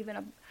do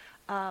even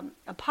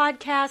a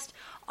podcast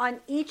on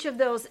each of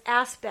those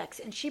aspects,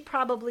 and she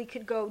probably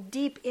could go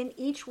deep in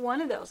each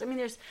one of those. I mean,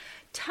 there's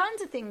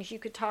tons of things you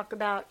could talk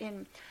about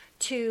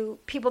to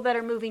people that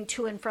are moving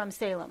to and from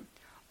Salem,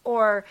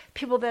 or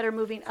people that are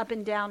moving up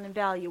and down in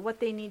value, what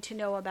they need to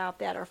know about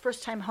that, or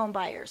first-time home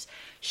buyers.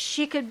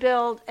 She could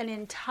build an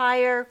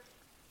entire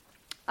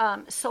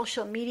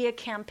social media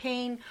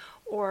campaign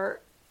or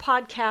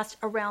podcast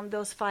around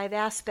those 5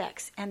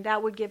 aspects, and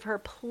that would give her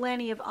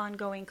plenty of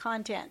ongoing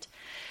content.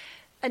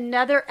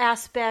 Another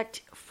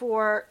aspect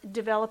for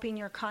developing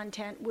your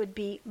content would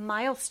be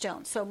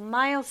milestones. So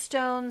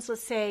milestones,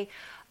 let's say,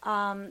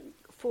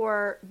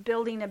 for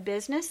building a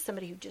business,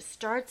 somebody who just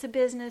starts a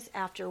business,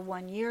 after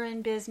 1 year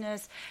in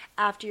business,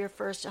 after your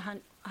first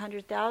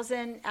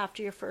 100,000,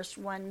 after your first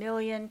 1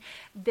 million,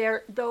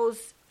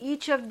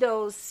 each of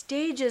those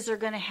stages are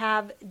going to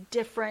have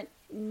different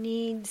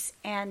needs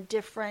and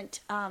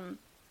different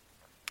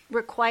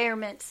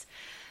requirements,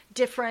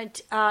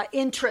 different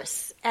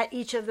interests at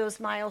each of those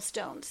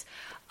milestones.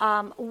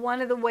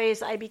 One of the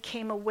ways I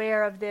became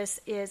aware of this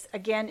is,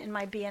 again, in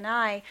my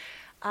BNI,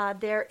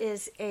 there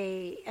is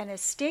an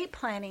estate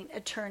planning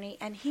attorney,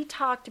 and he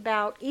talked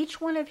about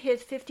each one of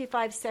his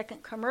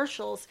 55-second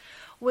commercials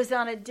was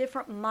on a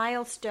different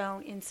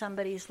milestone in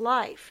somebody's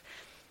life.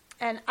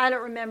 And I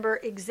don't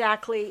remember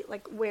exactly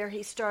like where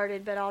he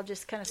started, but I'll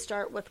just kind of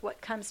start with what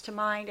comes to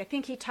mind. I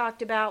think he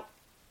talked about,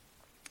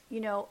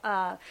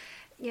 this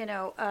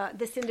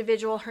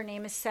individual, her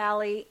name is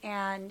Sally,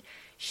 and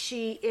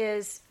she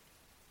is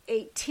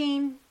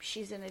 18.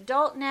 She's an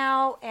adult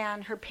now,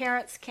 and her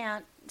parents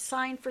can't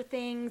sign for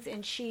things,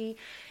 and she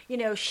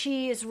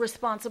is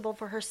responsible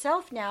for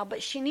herself now,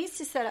 but she needs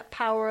to set up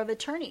power of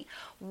attorney.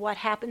 What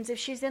happens if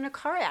she's in a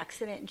car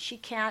accident and she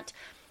can't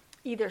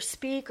either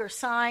speak or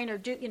sign or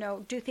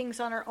do things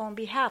on her own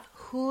behalf?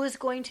 Who is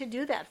going to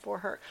do that for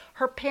her?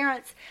 Her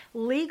parents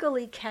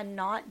legally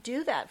cannot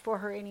do that for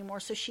her anymore,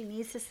 so she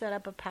needs to set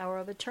up a power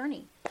of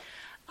attorney.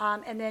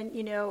 And then,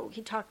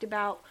 he talked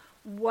about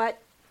what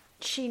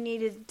she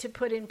needed to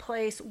put in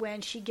place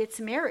when she gets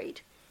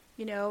married.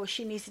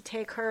 She needs to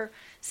take her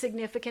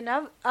significant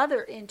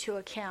other into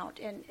account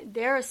and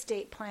their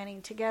estate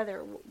planning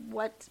together.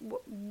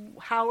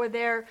 How are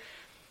their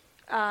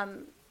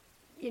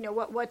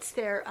what's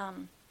their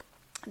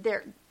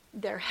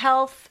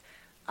health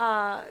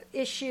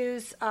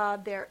issues,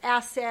 their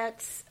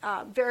assets,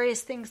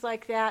 various things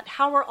like that.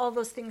 How are all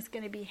those things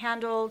going to be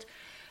handled?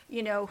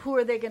 Who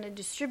are they going to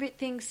distribute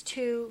things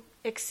to,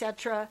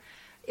 etc.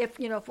 If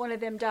one of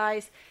them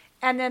dies.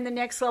 And then the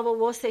next level,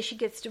 we'll say she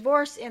gets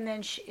divorced, and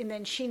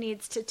then she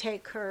needs to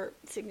take her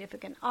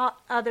significant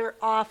other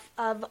off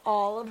of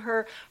all of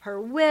her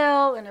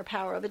will and her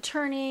power of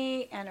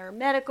attorney and her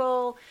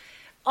medical.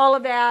 All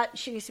of that,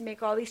 she needs to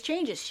make all these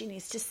changes. She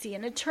needs to see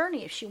an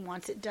attorney if she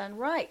wants it done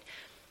right.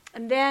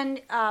 And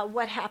then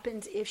what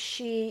happens if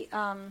she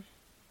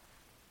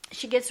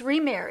gets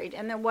remarried?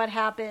 And then what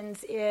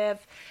happens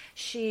if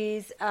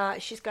she's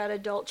got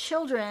adult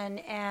children,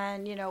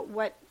 and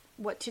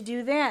what to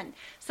do then?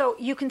 So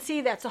you can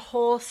see that's a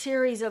whole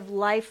series of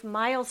life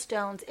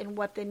milestones and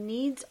what the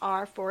needs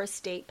are for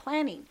estate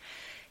planning.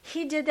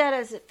 He did that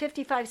as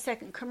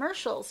 55-second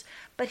commercials,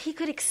 but he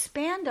could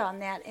expand on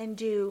that and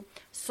do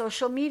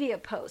social media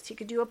posts. He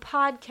could do a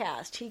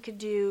podcast. He could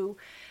do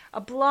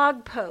a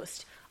blog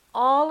post.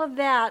 All of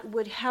that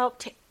would help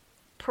to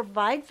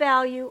provide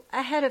value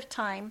ahead of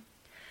time,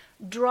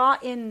 draw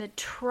in the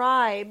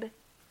tribe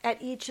at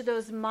each of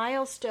those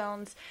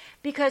milestones,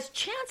 because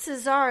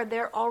chances are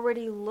they're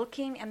already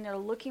looking, and they're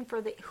looking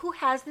for who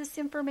has this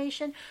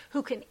information,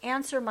 who can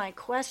answer my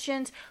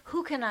questions,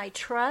 who can I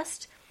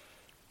trust.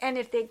 And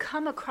if they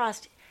come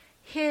across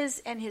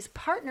his and his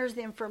partner's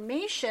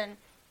information,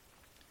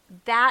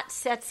 that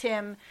sets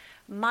him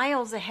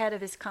miles ahead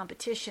of his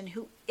competition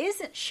who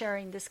isn't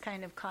sharing this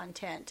kind of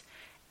content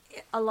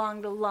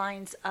along the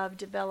lines of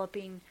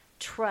developing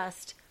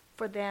trust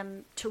for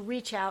them to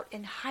reach out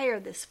and hire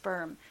this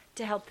firm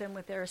to help them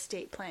with their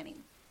estate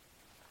planning.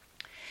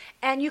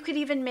 And you could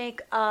even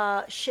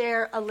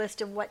share a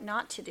list of what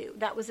not to do.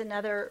 That was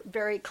another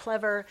very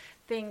clever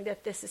thing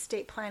that this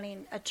estate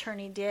planning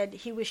attorney did.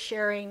 He was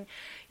sharing,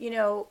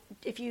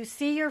 if you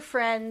see your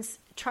friends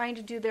trying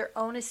to do their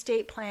own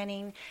estate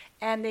planning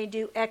and they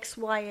do X,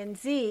 Y, and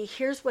Z,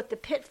 here's what the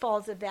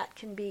pitfalls of that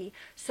can be.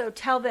 So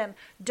tell them,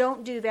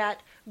 don't do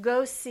that.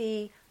 Go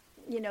see,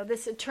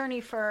 this attorney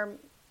firm.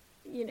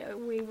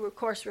 We, of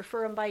course,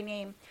 refer them by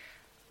name.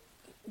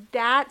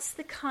 That's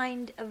the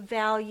kind of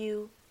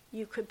value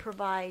you could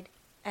provide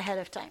ahead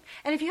of time.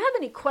 And if you have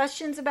any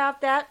questions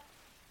about that,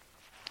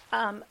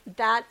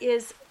 that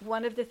is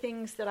one of the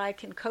things that I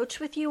can coach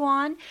with you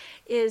on,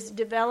 is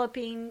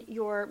developing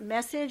your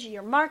message,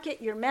 your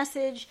market, your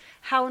message,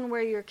 how and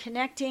where you're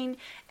connecting,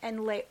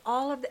 and lay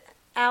all of that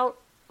out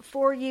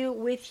for you,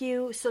 with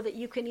you, so that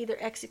you can either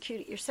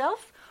execute it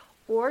yourself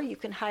or you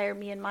can hire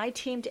me and my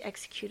team to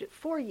execute it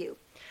for you.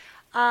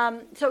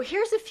 So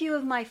here's a few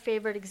of my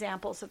favorite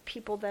examples of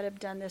people that have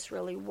done this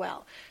really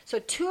well. So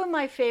two of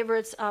my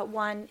favorites,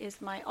 one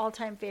is my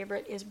all-time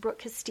favorite, is Brooke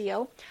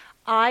Castillo.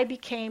 I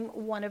became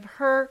one of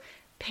her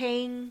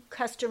paying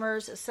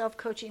customers, a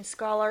self-coaching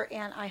scholar,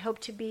 and I hope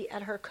to be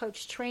at her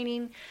coach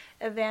training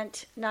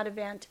event,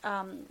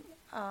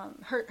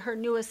 her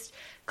newest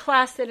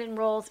class that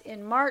enrolls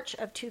in March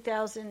of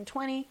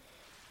 2020.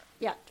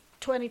 Yeah,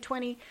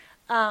 2020.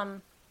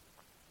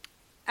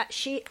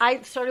 I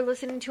started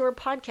listening to her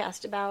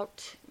podcast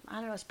about,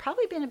 it's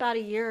probably been about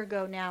a year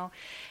ago now.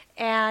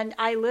 And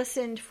I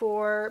listened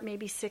for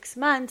maybe 6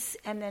 months.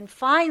 And then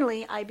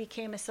finally, I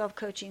became a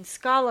self-coaching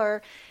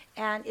scholar.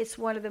 And it's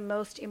one of the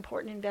most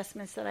important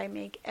investments that I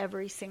make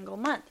every single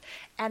month.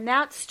 And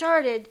that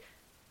started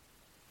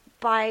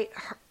by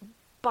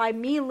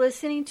me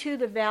listening to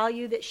the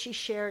value that she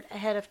shared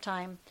ahead of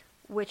time,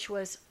 which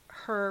was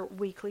her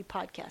weekly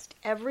podcast.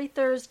 Every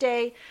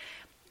Thursday,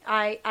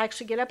 I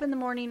actually get up in the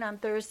morning on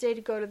Thursday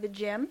to go to the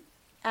gym,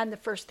 and the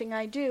first thing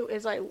I do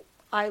is I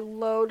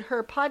load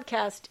her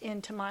podcast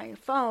into my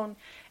phone,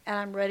 and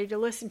I'm ready to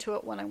listen to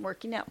it when I'm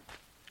working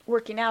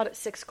out at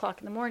 6 o'clock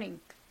in the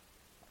morning.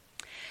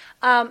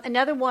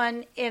 Another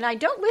one, and I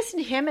don't listen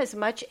to him as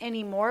much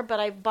anymore, but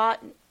I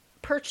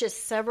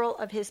purchased several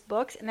of his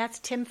books, and that's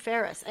Tim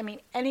Ferriss. I mean,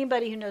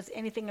 anybody who knows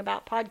anything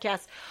about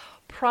podcasts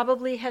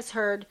probably has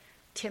heard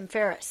Tim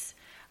Ferriss.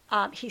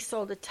 He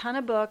sold a ton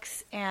of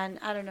books, and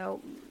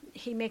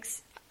he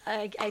makes,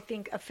 I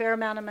think, a fair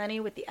amount of money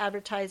with the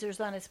advertisers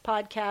on his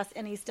podcast,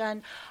 and he's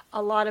done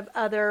a lot of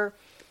other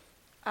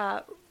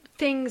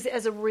things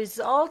as a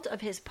result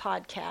of his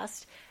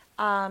podcast.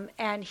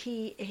 And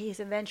he's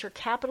a venture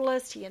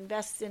capitalist. He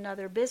invests in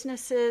other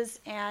businesses,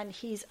 and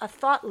he's a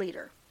thought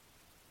leader.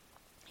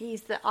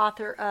 He's the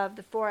author of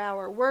The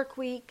 4-Hour Work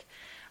Week,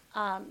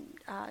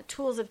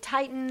 Tools of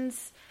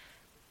Titans,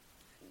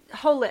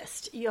 whole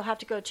list. You'll have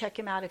to go check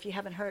him out if you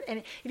haven't heard.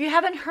 And if you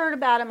haven't heard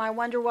about him, I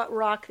wonder what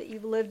rock that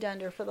you've lived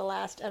under for the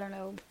last,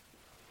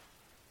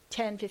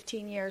 10,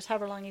 15 years,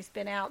 however long he's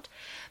been out.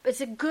 But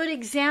it's a good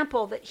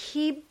example that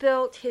he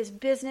built his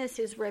business,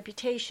 his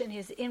reputation,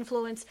 his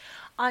influence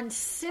on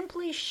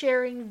simply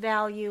sharing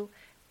value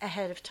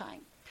ahead of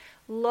time.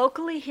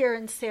 Locally here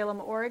in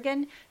Salem,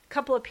 Oregon, a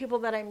couple of people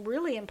that I'm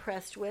really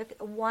impressed with.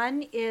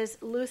 One is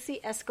Lucy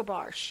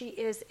Escobar. She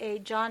is a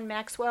John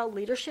Maxwell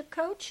leadership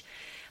coach.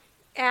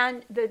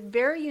 And the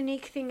very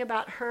unique thing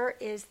about her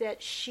is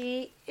that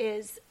she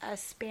is a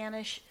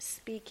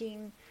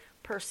Spanish-speaking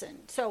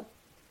person. So,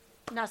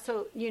 not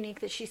so unique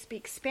that she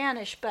speaks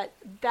Spanish, but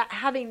that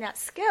having that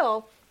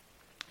skill,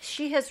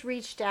 she has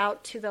reached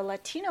out to the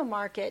Latino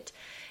market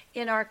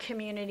in our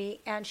community,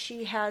 and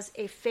she has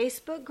a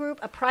Facebook group,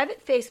 a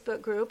private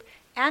Facebook group,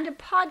 and a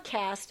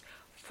podcast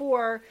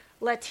for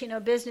Latino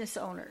business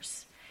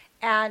owners.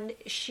 And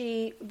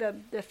the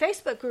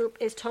Facebook group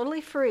is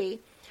totally free,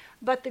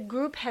 but the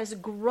group has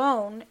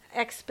grown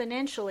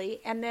exponentially,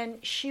 and then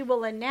she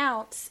will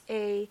announce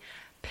a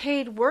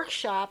paid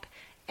workshop.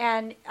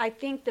 And I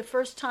think the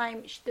first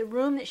time, the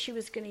room that she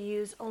was going to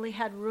use only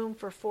had room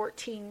for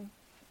 14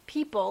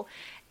 people,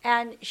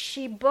 and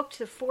she booked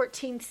the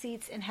 14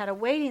 seats and had a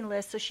waiting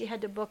list, so she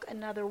had to book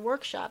another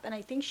workshop. And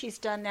I think she's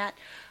done that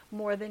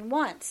more than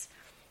once.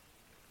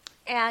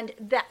 And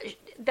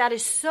that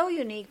is so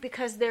unique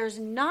because there's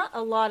not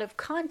a lot of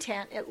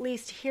content, at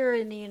least here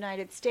in the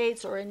United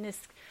States or in this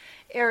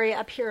area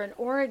up here in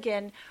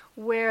Oregon,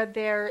 where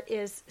there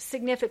is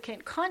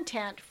significant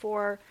content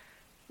for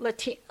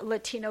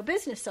Latino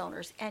business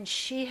owners. And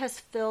she has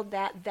filled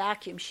that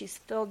vacuum. She's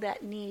filled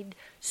that need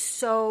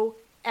so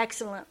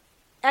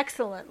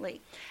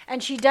excellently.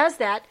 And she does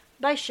that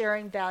by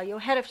sharing value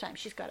ahead of time.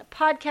 She's got a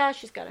podcast.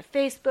 She's got a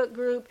Facebook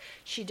group.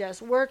 She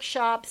does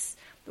workshops.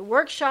 The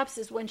workshops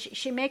is when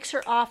she makes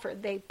her offer.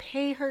 They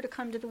pay her to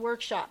come to the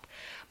workshop.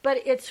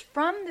 But it's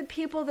from the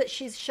people that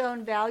she's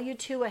shown value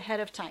to ahead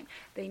of time.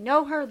 They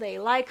know her. They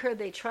like her.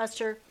 They trust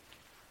her.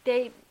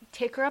 They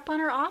take her up on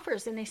her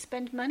offers, and they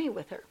spend money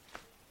with her.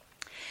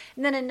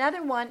 And then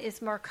another one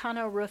is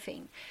Marcano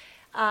Roofing.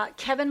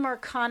 Kevin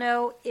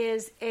Marcano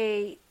is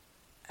an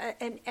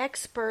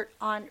expert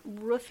on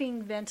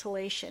roofing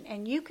ventilation,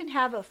 and you can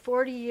have a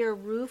 40-year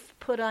roof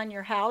put on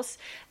your house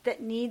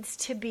that needs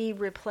to be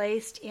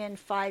replaced in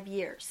 5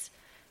 years.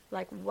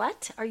 Like,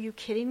 what? Are you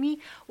kidding me?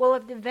 Well,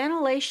 if the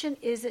ventilation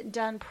isn't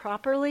done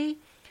properly,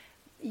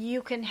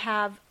 you can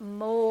have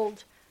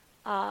mold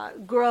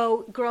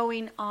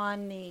growing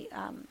on the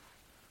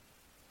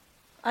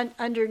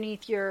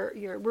underneath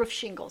your roof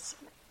shingles.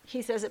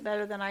 He says it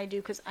better than I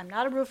do because I'm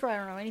not a roofer. I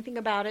don't know anything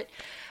about it.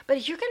 But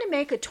if you're going to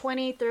make a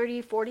 $20,000,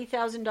 $30,000,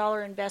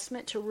 $40,000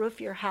 investment to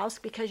roof your house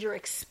because you're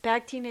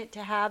expecting it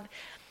to have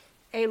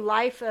a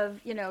life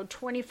of,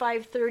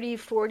 25, 30,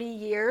 40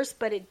 years,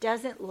 but it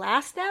doesn't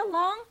last that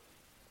long,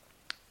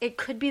 it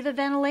could be the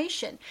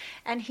ventilation.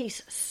 And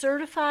he's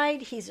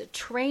certified. He's a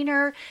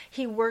trainer.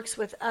 He works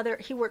with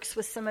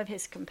some of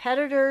his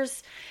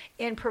competitors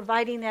in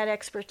providing that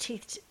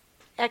expertise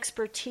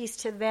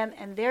to them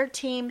and their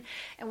team.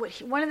 And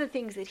one of the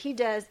things that he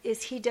does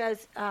is he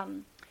does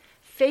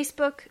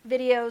Facebook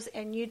videos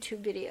and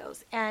YouTube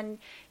videos. And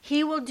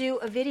he will do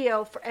a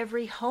video for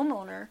every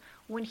homeowner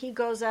when he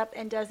goes up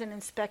and does an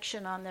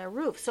inspection on their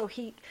roof. So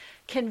he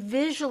can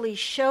visually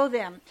show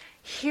them,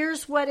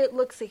 here's what it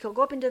looks like. He'll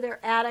go up into their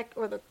attic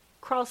or the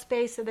crawl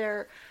space of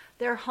their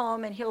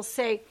home, and he'll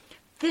say,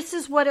 this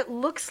is what it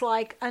looks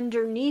like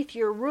underneath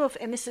your roof,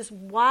 and this is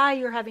why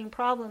you're having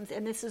problems,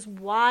 and this is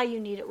why you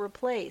need it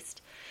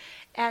replaced.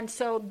 And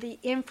so the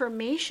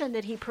information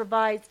that he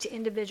provides to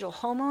individual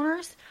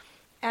homeowners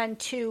and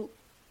to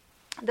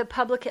the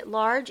public at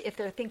large, if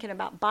they're thinking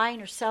about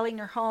buying or selling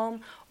their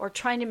home or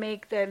trying to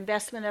make the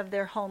investment of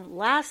their home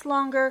last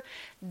longer,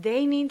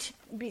 they need to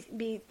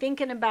be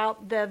thinking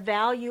about the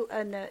value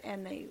and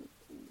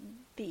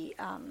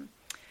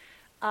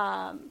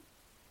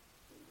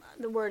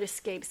the word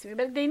escapes me,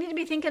 but they need to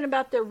be thinking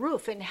about their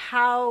roof and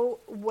how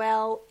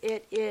well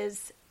it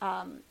is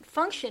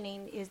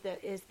functioning. Is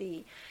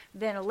the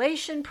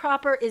ventilation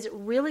proper? Is it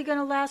really going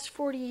to last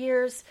 40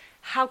 years?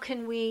 How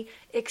can we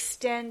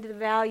extend the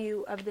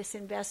value of this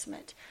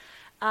investment?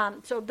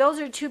 So those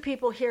are two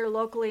people here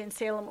locally in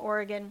Salem,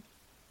 Oregon,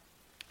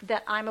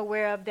 that I'm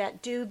aware of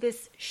that do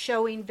this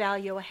showing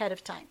value ahead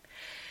of time.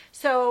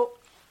 So,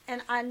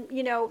 and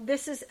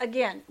this is,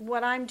 again,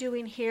 what I'm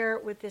doing here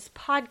with this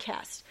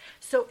podcast.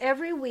 So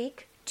every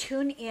week,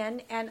 tune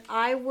in, and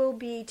I will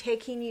be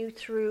taking you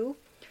through,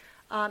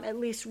 at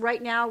least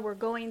right now, we're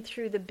going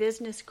through the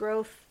business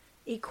growth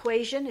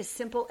equation, as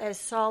simple as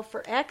solve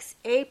for X.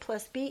 A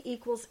plus B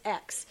equals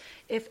X.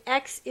 If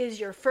X is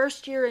your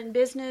first year in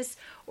business,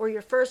 or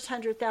your first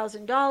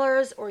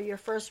 $100,000, or your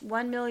first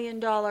 $1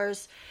 million,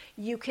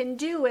 you can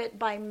do it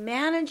by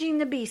managing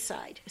the B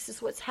side. This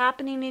is what's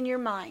happening in your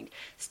mind.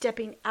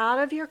 Stepping out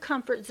of your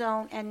comfort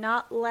zone and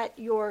not let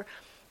your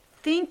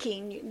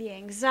thinking, the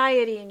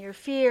anxiety and your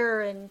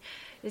fear, and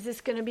is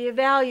this going to be of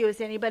value? Is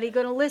anybody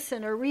going to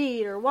listen or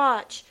read or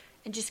watch?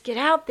 And just get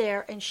out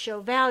there and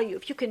show value.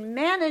 If you can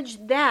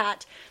manage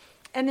that,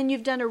 and then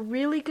you've done a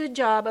really good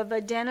job of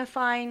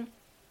identifying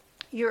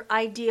your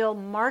ideal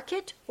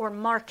market or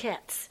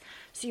markets.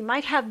 So you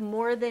might have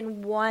more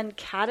than one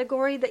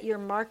category that you're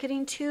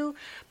marketing to,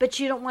 but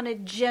you don't want to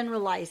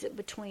generalize it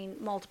between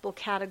multiple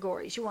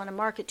categories. You want to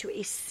market to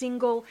a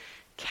single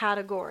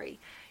category.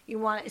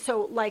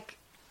 So like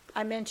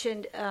I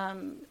mentioned,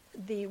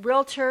 the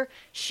realtor,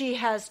 she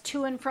has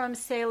to and from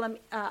Salem,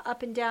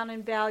 up and down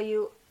in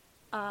value,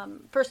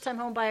 first-time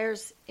home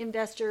buyers,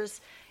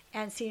 investors,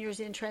 and seniors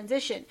in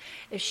transition.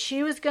 If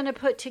she was going to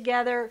put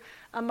together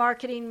a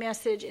marketing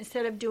message,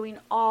 instead of doing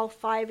all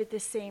 5 at the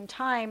same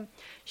time,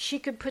 she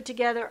could put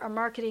together a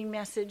marketing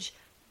message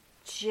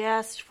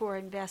just for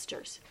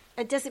investors.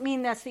 It doesn't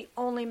mean that's the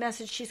only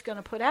message she's going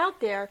to put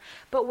out there,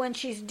 but when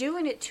she's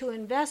doing it to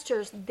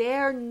investors,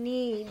 their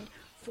need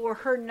for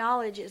her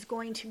knowledge is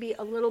going to be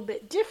a little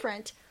bit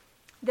different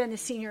than the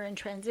senior in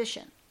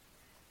transition.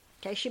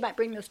 Okay, she might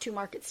bring those two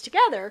markets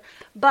together,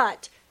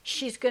 but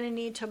she's going to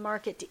need to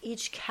market to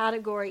each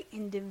category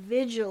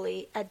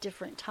individually at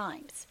different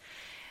times.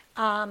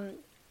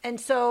 And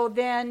so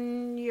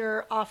then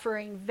you're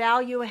offering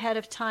value ahead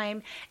of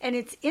time. And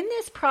it's in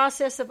this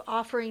process of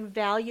offering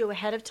value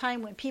ahead of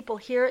time when people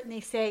hear it and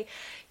they say,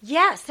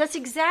 yes, that's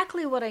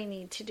exactly what I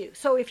need to do.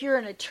 So if you're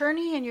an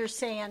attorney and you're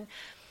saying,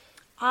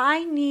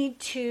 I need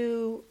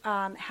to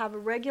have a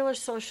regular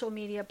social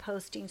media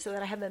posting so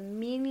that I have a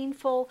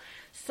meaningful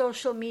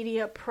social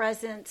media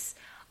presence.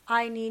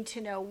 I need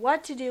to know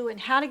what to do and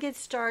how to get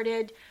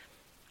started.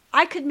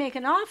 I could make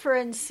an offer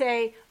and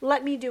say,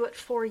 let me do it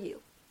for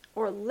you.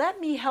 Or let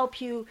me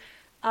help you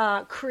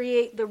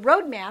create the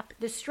roadmap,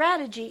 the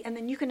strategy, and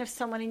then you can have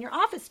someone in your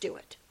office do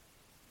it.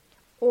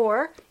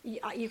 Or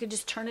you could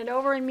just turn it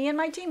over and me and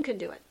my team can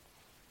do it.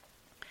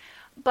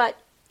 But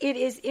it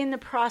is in the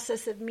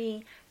process of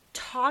me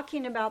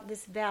talking about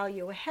this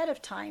value ahead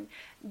of time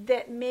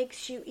that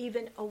makes you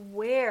even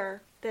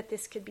aware that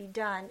this could be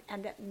done,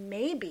 and that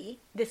maybe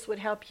this would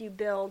help you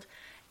build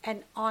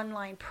an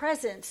online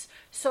presence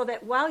so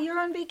that while you're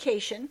on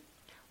vacation,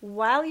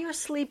 while you're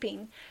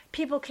sleeping,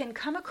 people can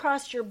come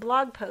across your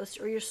blog post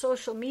or your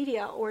social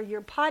media or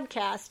your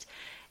podcast,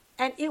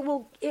 and it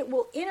will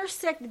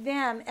intersect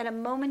them at a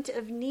moment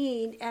of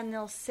need, and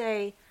they'll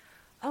say,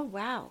 oh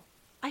wow,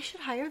 I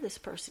should hire this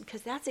person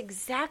because that's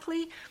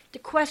exactly the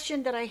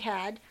question that I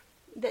had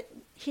that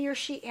he or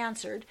she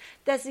answered.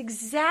 That's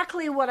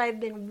exactly what I've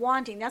been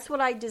wanting. That's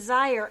what I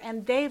desire,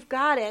 and they've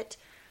got it.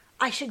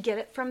 I should get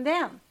it from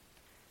them.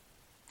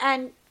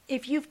 And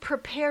if you've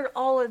prepared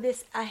all of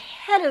this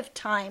ahead of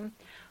time,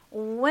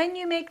 when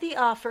you make the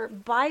offer,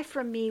 buy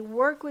from me,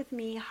 work with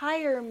me,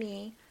 hire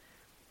me,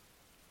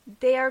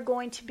 they are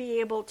going to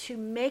be able to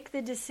make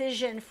the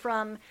decision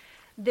from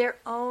their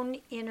own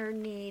inner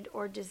need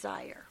or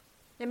desire.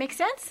 That make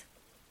sense?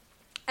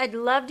 I'd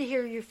love to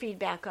hear your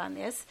feedback on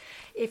this.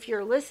 If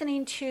you're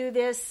listening to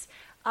this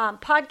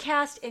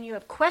podcast and you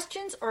have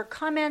questions or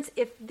comments,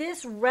 if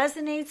this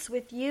resonates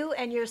with you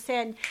and you're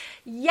saying,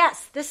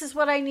 yes, this is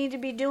what I need to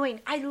be doing,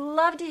 I'd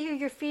love to hear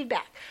your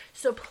feedback.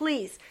 So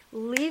please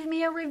leave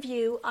me a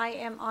review. I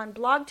am on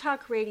Blog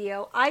Talk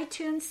Radio,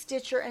 iTunes,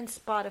 Stitcher, and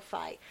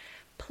Spotify.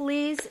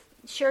 Please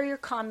share your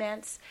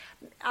comments.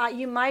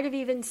 You might have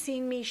even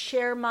seen me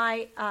share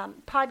my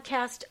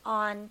podcast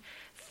on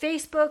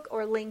Facebook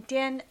or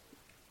LinkedIn.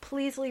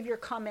 Please leave your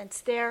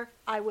comments there.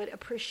 I would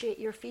appreciate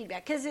your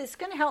feedback because it's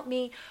going to help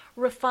me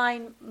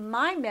refine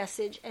my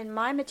message and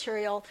my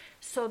material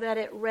so that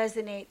it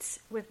resonates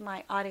with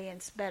my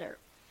audience better.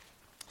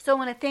 So I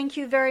want to thank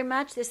you very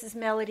much. This is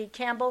Melody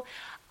Campbell.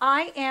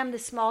 I am the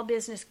Small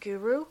Business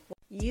Guru.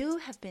 You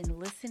have been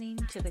listening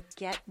to the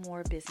Get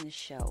More Business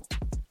Show.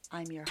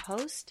 I'm your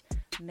host,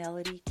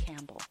 Melody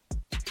Campbell.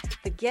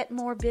 The Get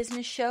More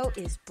Business Show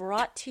is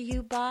brought to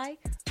you by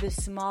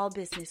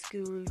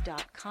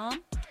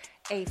thesmallbusinessguru.com,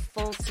 a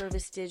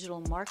full-service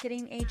digital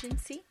marketing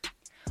agency.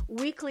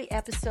 Weekly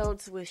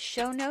episodes with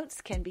show notes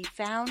can be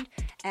found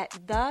at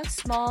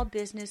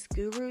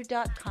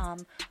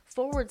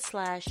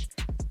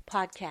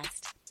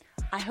thesmallbusinessguru.com/podcast.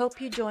 I hope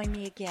you join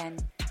me again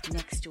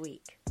next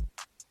week.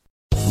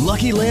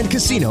 Lucky Land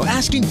Casino,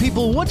 asking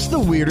people, what's the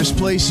weirdest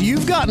place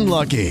you've gotten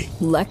lucky?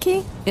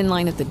 Lucky? In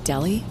line at the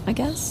deli, I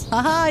guess?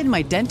 Aha, in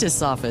my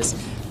dentist's office.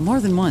 More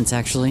than once,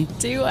 actually.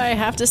 Do I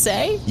have to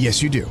say?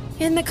 Yes, you do.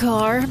 In the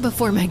car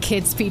before my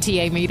kids'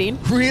 PTA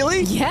meeting.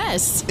 Really?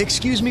 Yes.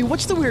 Excuse me,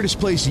 what's the weirdest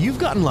place you've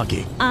gotten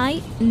lucky?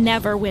 I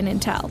never win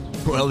and tell.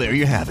 Well, there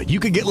you have it. You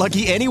can get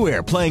lucky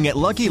anywhere, playing at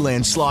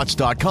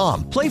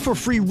LuckyLandSlots.com. Play for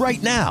free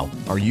right now.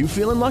 Are you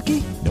feeling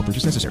lucky? No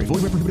purchase necessary.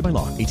 Void where prohibited by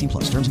law.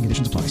 18+. Terms and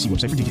conditions apply. See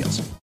website for details.